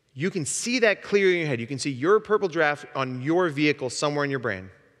 You can see that clearly in your head. You can see your purple giraffe on your vehicle somewhere in your brain.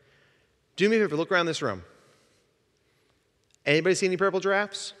 Do me a favor, look around this room. Anybody see any purple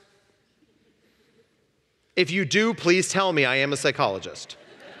giraffes? If you do, please tell me. I am a psychologist.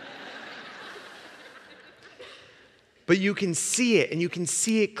 But you can see it, and you can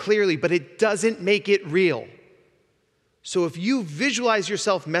see it clearly, but it doesn't make it real. So if you visualize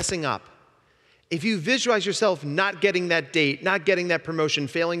yourself messing up, if you visualize yourself not getting that date, not getting that promotion,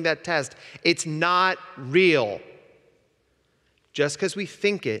 failing that test, it's not real. Just because we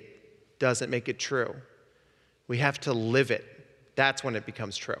think it doesn't make it true. We have to live it. That's when it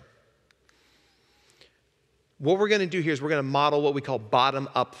becomes true. What we're going to do here is we're going to model what we call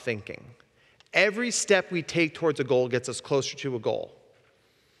bottom-up thinking. Every step we take towards a goal gets us closer to a goal.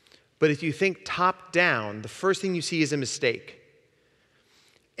 But if you think top-down, the first thing you see is a mistake.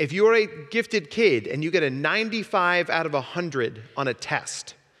 If you're a gifted kid and you get a 95 out of 100 on a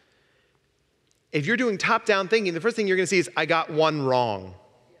test, if you're doing top-down thinking, the first thing you're going to see is, I got one wrong.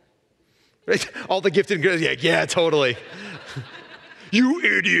 Right? All the gifted girls, yeah, totally. You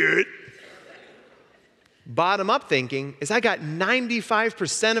idiot. Bottom-up thinking is, I got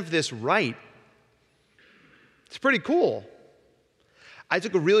 95% of this right. It's pretty cool. I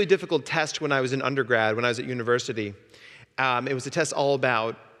took a really difficult test when I was in undergrad, when I was at university. It was a test all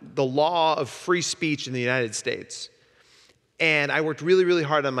about the law of free speech in the United States. And I worked really, really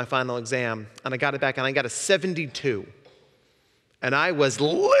hard on my final exam, and I got it back, and I got a 72. And I was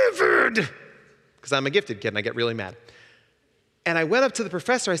livid, because I'm a gifted kid, and I get really mad. And I went up to the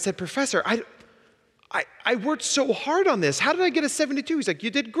professor. I said, Professor, I worked so hard on this. How did I get a 72? He's like, you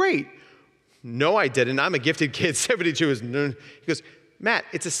did great. No, I didn't. I'm a gifted kid. 72 is no. He goes, Matt,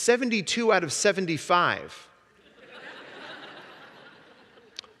 it's a 72 out of 75.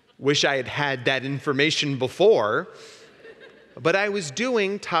 Wish I had had that information before. But I was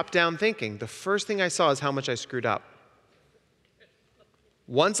doing top-down thinking. The first thing I saw is how much I screwed up.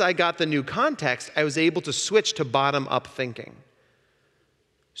 Once I got the new context, I was able to switch to bottom-up thinking.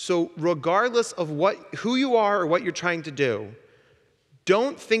 So regardless of who you are or what you're trying to do,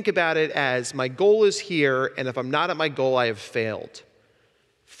 don't think about it as my goal is here, and if I'm not at my goal, I have failed.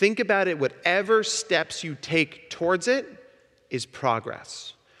 Think about it, whatever steps you take towards it is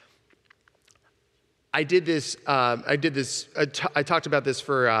progress. I talked about this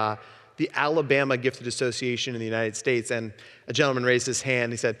for the Alabama Gifted Association in the United States, and a gentleman raised his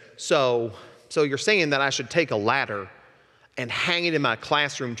hand. He said, so you're saying that I should take a ladder and hang it in my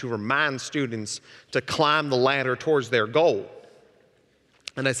classroom to remind students to climb the ladder towards their goal?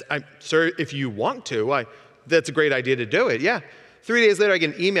 And I said, sir, if you want to, that's a great idea to do it, yeah. 3 days later, I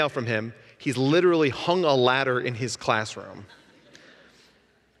get an email from him. He's literally hung a ladder in his classroom.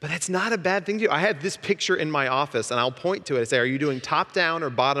 But that's not a bad thing to do. I have this picture in my office, and I'll point to it and say, are you doing top-down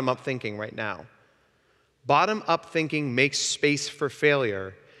or bottom-up thinking right now? Bottom-up thinking makes space for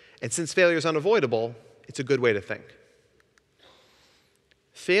failure. And since failure is unavoidable, it's a good way to think.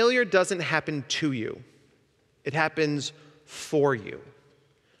 Failure doesn't happen to you. It happens for you.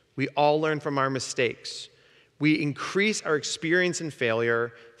 We all learn from our mistakes. We increase our experience in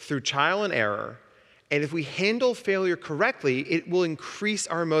failure through trial and error. And if we handle failure correctly, it will increase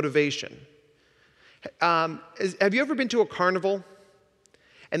our motivation. Have you ever been to a carnival?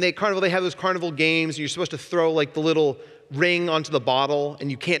 And they have those carnival games, and you're supposed to throw like the little ring onto the bottle, and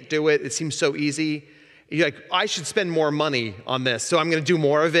you can't do it. It seems so easy. You're like, I should spend more money on this, so I'm going to do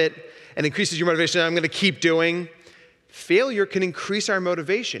more of it, and increases your motivation, and I'm going to keep doing. Failure can increase our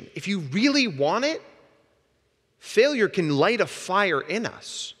motivation. If you really want it, failure can light a fire in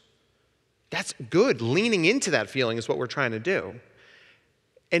us. That's good. Leaning into that feeling is what we're trying to do.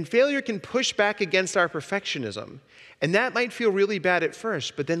 And failure can push back against our perfectionism. And that might feel really bad at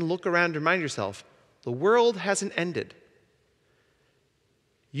first, but then look around and remind yourself, the world hasn't ended.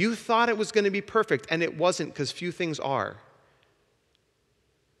 You thought it was going to be perfect, and it wasn't, because few things are.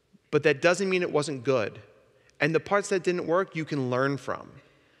 But that doesn't mean it wasn't good. And the parts that didn't work, you can learn from.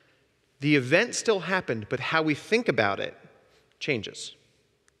 The event still happened, but how we think about it changes.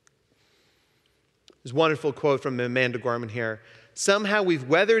 There's a wonderful quote from Amanda Gorman here. Somehow we've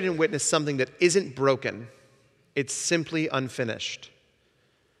weathered and witnessed something that isn't broken. It's simply unfinished.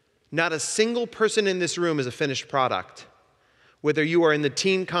 Not a single person in this room is a finished product. Whether you are in the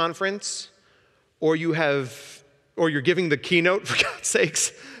teen conference, or you're giving the keynote, for God's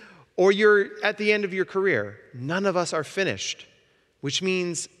sakes, or you're at the end of your career, none of us are finished, which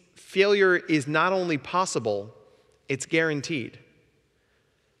means failure is not only possible, it's guaranteed.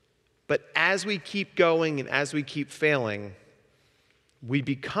 But as we keep going and as we keep failing, we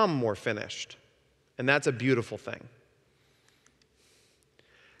become more finished. And that's a beautiful thing.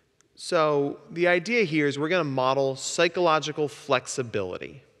 So the idea here is we're going to model psychological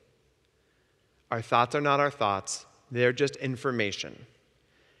flexibility. Our thoughts are not our thoughts. They're just information.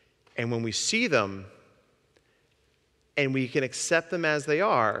 And when we see them and we can accept them as they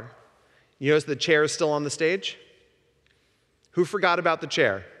are, you notice the chair is still on the stage? Who forgot about the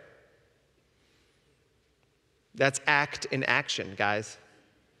chair? That's act in action, guys.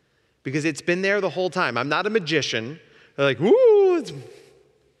 Because it's been there the whole time. I'm not a magician. They're like, woo!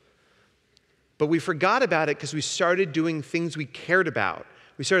 But we forgot about it because we started doing things we cared about.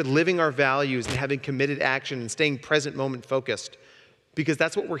 We started living our values and having committed action and staying present moment focused. Because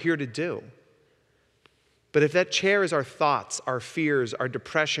that's what we're here to do. But if that chair is our thoughts, our fears, our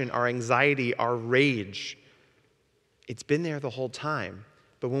depression, our anxiety, our rage, it's been there the whole time.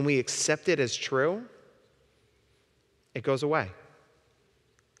 But when we accept it as true, it goes away.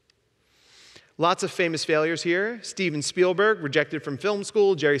 Lots of famous failures here. Steven Spielberg, rejected from film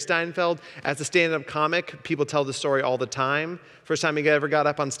school. Jerry Steinfeld, as a stand-up comic, people tell the story all the time. First time he ever got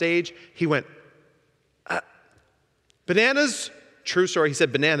up on stage, he went, bananas? True story, he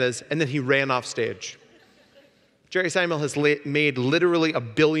said bananas, and then he ran off stage. Jerry Seinfeld has made literally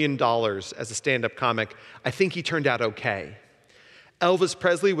 $1 billion as a stand-up comic. I think he turned out okay. Elvis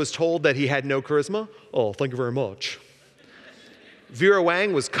Presley was told that he had no charisma. Oh, thank you very much. Vera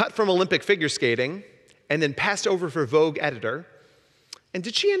Wang was cut from Olympic figure skating and then passed over for Vogue editor. And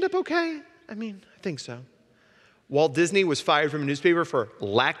did she end up okay? I mean, I think so. Walt Disney was fired from a newspaper for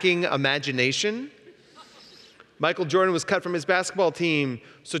lacking imagination. Michael Jordan was cut from his basketball team.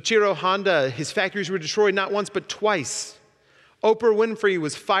 Soichiro Honda, his factories were destroyed not once but twice. Oprah Winfrey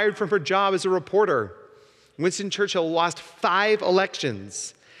was fired from her job as a reporter. Winston Churchill lost 5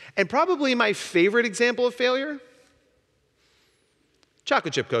 elections. And probably my favorite example of failure,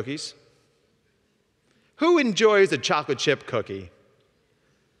 chocolate chip cookies. Who enjoys a chocolate chip cookie?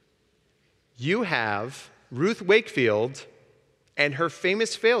 You have Ruth Wakefield and her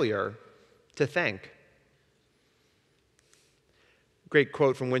famous failure to thank. Great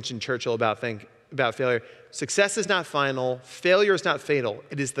quote from Winston Churchill about failure. Success is not final, failure is not fatal.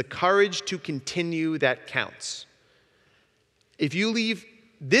 It is the courage to continue that counts. If you leave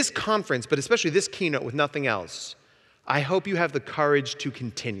this conference, but especially this keynote, with nothing else, I hope you have the courage to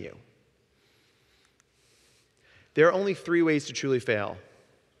continue. There are only 3 ways to truly fail: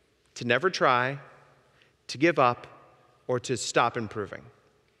 to never try, to give up, or to stop improving.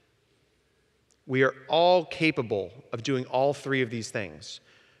 We are all capable of doing all 3 of these things,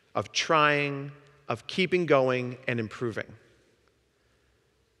 of trying, of keeping going, and improving.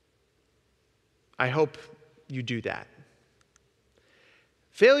 I hope you do that.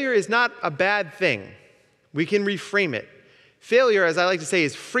 Failure is not a bad thing. We can reframe it. Failure, as I like to say,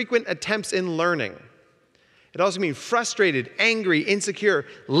 is frequent attempts in learning. It also means frustrated, angry, insecure.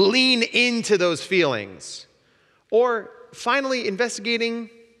 Lean into those feelings. Or finally, investigating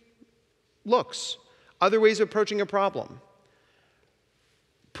looks, other ways of approaching a problem.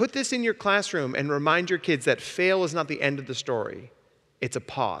 Put this in your classroom and remind your kids that fail is not the end of the story. It's a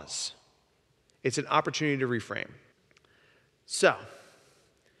pause. It's an opportunity to reframe. So,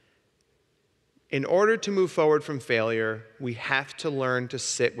 in order to move forward from failure, we have to learn to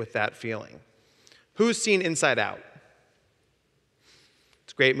sit with that feeling. Who's seen Inside Out?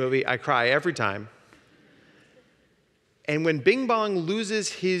 It's a great movie. I cry every time. And when Bing Bong loses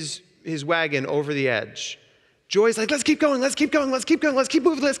his wagon over the edge, Joy's like, let's keep going, let's keep going, let's keep going, let's keep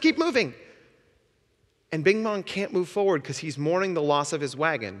moving, let's keep moving. And Bing Bong can't move forward because he's mourning the loss of his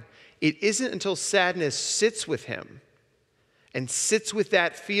wagon. It isn't until sadness sits with him and sits with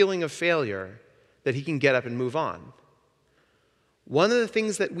that feeling of failure that he can get up and move on. One of the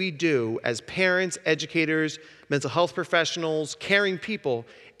things that we do as parents, educators, mental health professionals, caring people,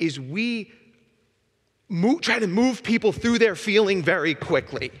 is we try to move people through their feeling very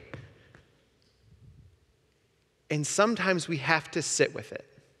quickly. And sometimes we have to sit with it.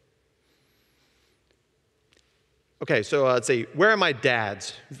 Okay, so let's see, where are my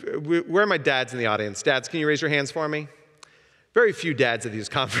dads? Where are my dads in the audience? Dads, can you raise your hands for me? Very few dads at these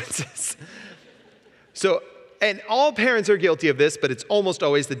conferences. So, and all parents are guilty of this, but it's almost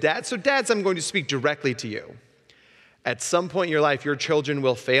always the dads. So dads, I'm going to speak directly to you. At some point in your life, your children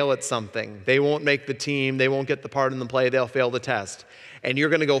will fail at something. They won't make the team, they won't get the part in the play, they'll fail the test. And you're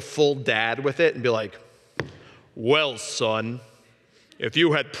gonna go full dad with it and be like, well, son, if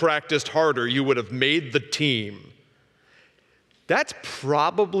you had practiced harder, you would have made the team. That's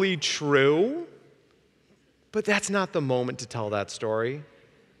probably true, but that's not the moment to tell that story.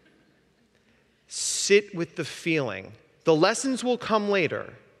 Sit with the feeling. The lessons will come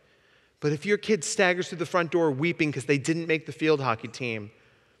later, but if your kid staggers through the front door weeping because they didn't make the field hockey team,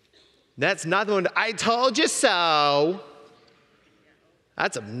 that's not the moment, I told you so.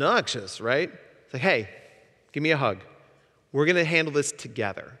 That's obnoxious, right? It's like, hey, give me a hug. We're going to handle this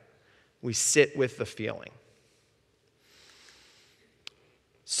together. We sit with the feeling.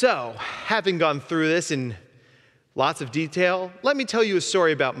 So, having gone through this in lots of detail, let me tell you a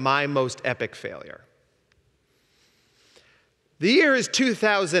story about my most epic failure. The year is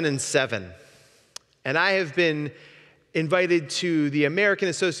 2007, and I have been invited to the American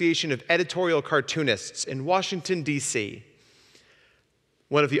Association of Editorial Cartoonists in Washington, D.C.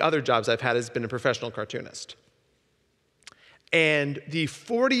 One of the other jobs I've had has been a professional cartoonist. And the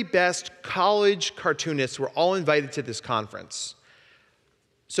 40 best college cartoonists were all invited to this conference.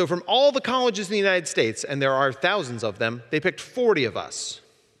 So from all the colleges in the United States, and there are thousands of them, they picked 40 of us.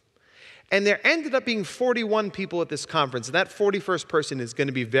 And there ended up being 41 people at this conference, and that 41st person is going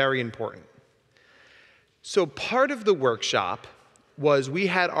to be very important. So part of the workshop was we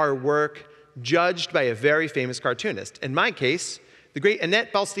had our work judged by a very famous cartoonist. In my case, the great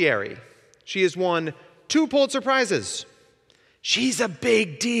Annette Balstieri. She has won 2 Pulitzer Prizes. She's a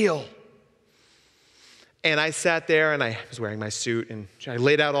big deal. And I sat there, and I was wearing my suit, and I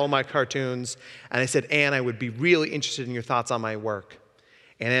laid out all my cartoons, and I said, Anne, I would be really interested in your thoughts on my work.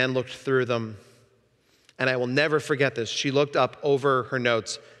 And Anne looked through them, and I will never forget this. She looked up over her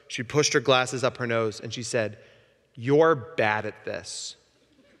notes. She pushed her glasses up her nose, and she said, "You're bad at this."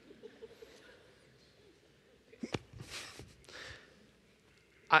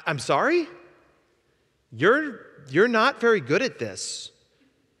 I'm sorry? You're not very good at this.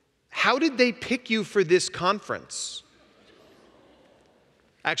 How did they pick you for this conference?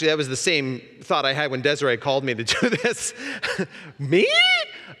 Actually, that was the same thought I had when Desiree called me to do this. Me?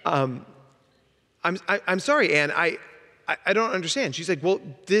 I'm sorry, Anne. I don't understand. She's like, well,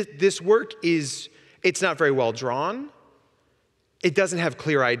 this work it's not very well drawn. It doesn't have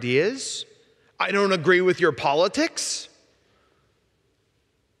clear ideas. I don't agree with your politics.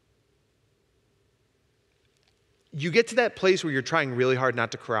 You get to that place where you're trying really hard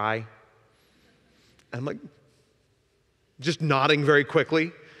not to cry. And I'm like, just nodding very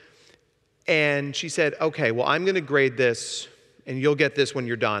quickly. And she said, okay, well, I'm going to grade this, and you'll get this when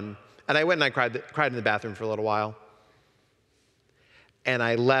you're done. And I went and I cried in the bathroom for a little while. And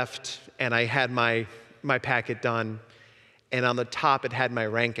I left, and I had my packet done. And on the top, it had my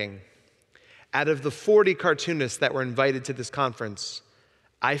ranking. Out of the 40 cartoonists that were invited to this conference,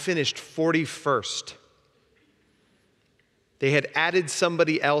 I finished 41st. They had added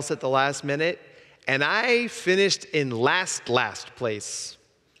somebody else at the last minute, and I finished in last place.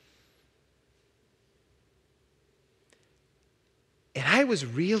 And I was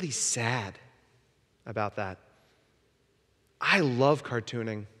really sad about that. I love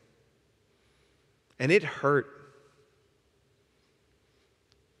cartooning, and it hurt.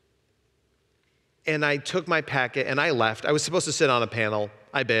 And I took my packet, and I left. I was supposed to sit on a panel.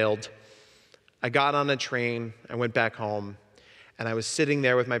 I bailed. I got on a train. I went back home. And I was sitting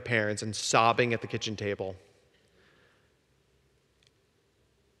there with my parents and sobbing at the kitchen table.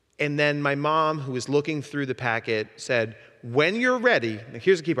 And then my mom, who was looking through the packet, said, when you're ready,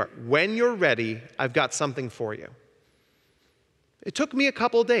 here's the key part, when you're ready, I've got something for you. It took me a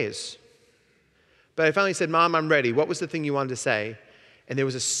couple of days. But I finally said, Mom, I'm ready. What was the thing you wanted to say? And there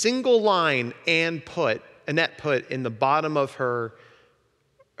was a single line Annette put in the bottom of her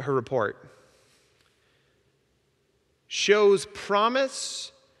report. Shows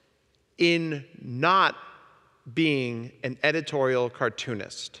promise in not being an editorial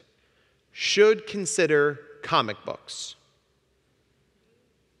cartoonist. Should consider comic books.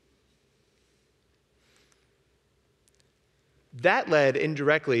 That led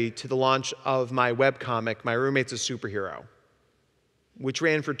indirectly to the launch of my webcomic, My Roommate's a Superhero, which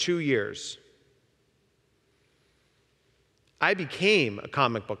ran for 2 years. I became a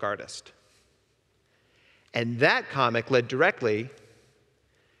comic book artist. And that comic led directly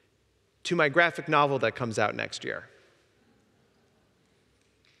to my graphic novel that comes out next year.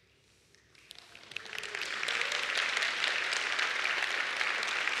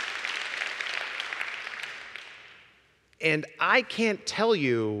 And I can't tell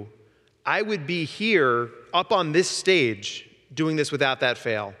you I would be here up on this stage doing this without that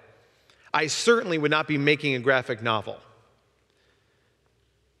fail. I certainly would not be making a graphic novel.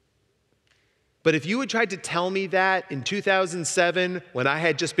 But if you had tried to tell me that in 2007, when I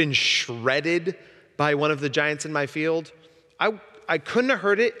had just been shredded by one of the giants in my field, I couldn't have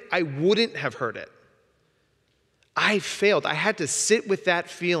heard it. I wouldn't have heard it. I failed. I had to sit with that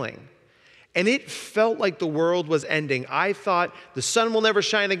feeling. And it felt like the world was ending. I thought, the sun will never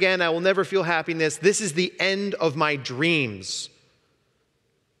shine again. I will never feel happiness. This is the end of my dreams.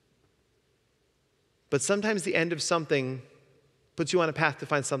 But sometimes the end of something puts you on a path to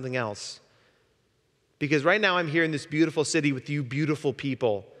find something else. Because right now I'm here in this beautiful city with you beautiful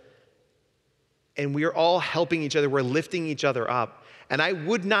people. And we are all helping each other. We're lifting each other up. And I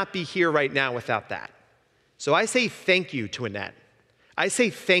would not be here right now without that. So I say thank you to Annette. I say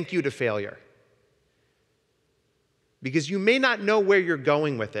thank you to failure. Because you may not know where you're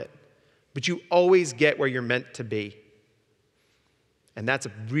going with it, but you always get where you're meant to be. And that's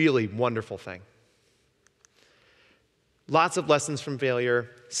a really wonderful thing. Lots of lessons from failure,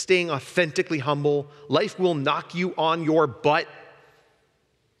 staying authentically humble. Life will knock you on your butt.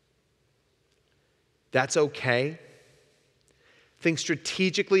 That's okay. Think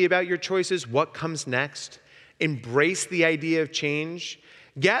strategically about your choices, what comes next. Embrace the idea of change.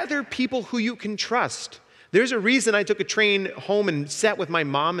 Gather people who you can trust. There's a reason I took a train home and sat with my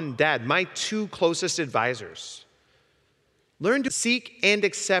mom and dad, my two closest advisors. Learn to seek and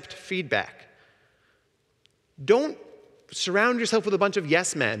accept feedback. Don't surround yourself with a bunch of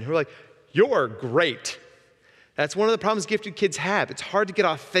yes men who are like, you're great. That's one of the problems gifted kids have. It's hard to get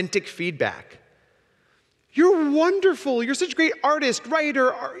authentic feedback. You're wonderful. You're such a great artist,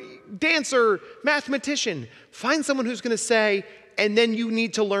 writer, dancer, mathematician. Find someone who's going to say, and then you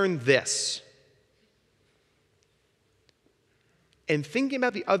need to learn this. And thinking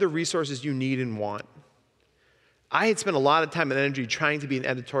about the other resources you need and want. I had spent a lot of time and energy trying to be an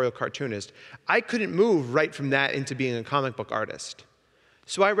editorial cartoonist. I couldn't move right from that into being a comic book artist.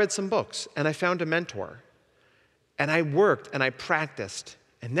 So I read some books, and I found a mentor. And I worked, and I practiced.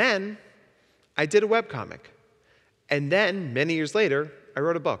 And then I did a webcomic. And then, many years later, I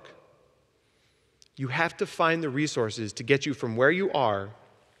wrote a book. You have to find the resources to get you from where you are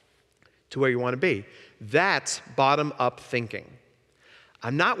to where you want to be. That's bottom-up thinking.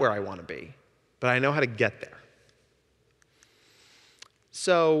 I'm not where I want to be, but I know how to get there.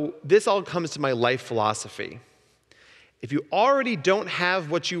 So this all comes to my life philosophy. If you already don't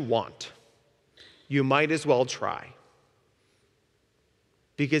have what you want, you might as well try.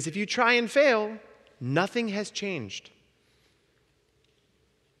 Because if you try and fail, nothing has changed.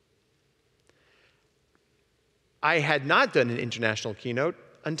 I had not done an international keynote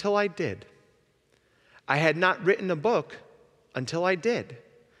until I did. I had not written a book until I did.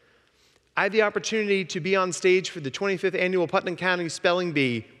 I had the opportunity to be on stage for the 25th annual Putnam County Spelling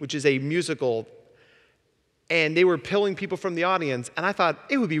Bee, which is a musical, and they were pulling people from the audience, and I thought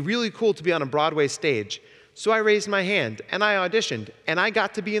it would be really cool to be on a Broadway stage. So I raised my hand, and I auditioned, and I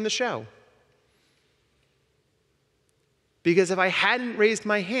got to be in the show. Because if I hadn't raised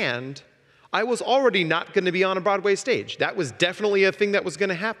my hand, I was already not going to be on a Broadway stage. That was definitely a thing that was going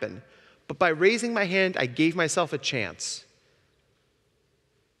to happen. But by raising my hand, I gave myself a chance.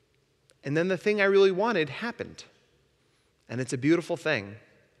 And then the thing I really wanted happened. And it's a beautiful thing.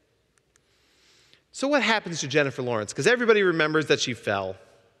 So what happens to Jennifer Lawrence? Because everybody remembers that she fell.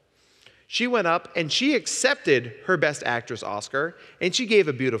 She went up and she accepted her Best Actress Oscar, and she gave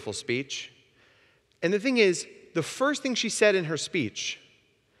a beautiful speech. And the thing is, the first thing she said in her speech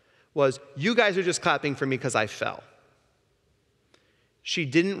was, "You guys are just clapping for me because I fell." She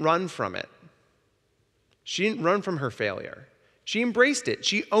didn't run from it. She didn't run from her failure. She embraced it.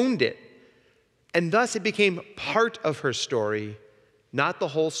 She owned it. And thus it became part of her story, not the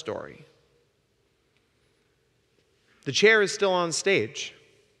whole story. The chair is still on stage,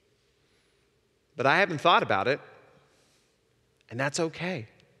 but I haven't thought about it, and that's okay.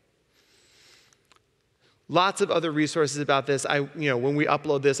 Lots of other resources about this. When we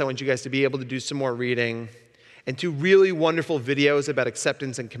upload this, I want you guys to be able to do some more reading, and 2 really wonderful videos about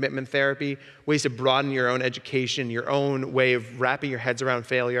acceptance and commitment therapy, ways to broaden your own education, your own way of wrapping your heads around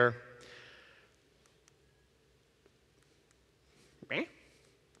failure.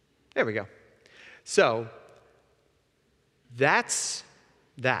 There we go. So that's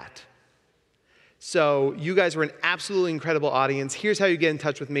that. So you guys were an absolutely incredible audience. Here's how you get in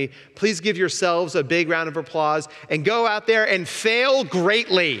touch with me. Please give yourselves a big round of applause and go out there and fail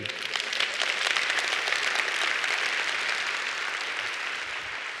greatly.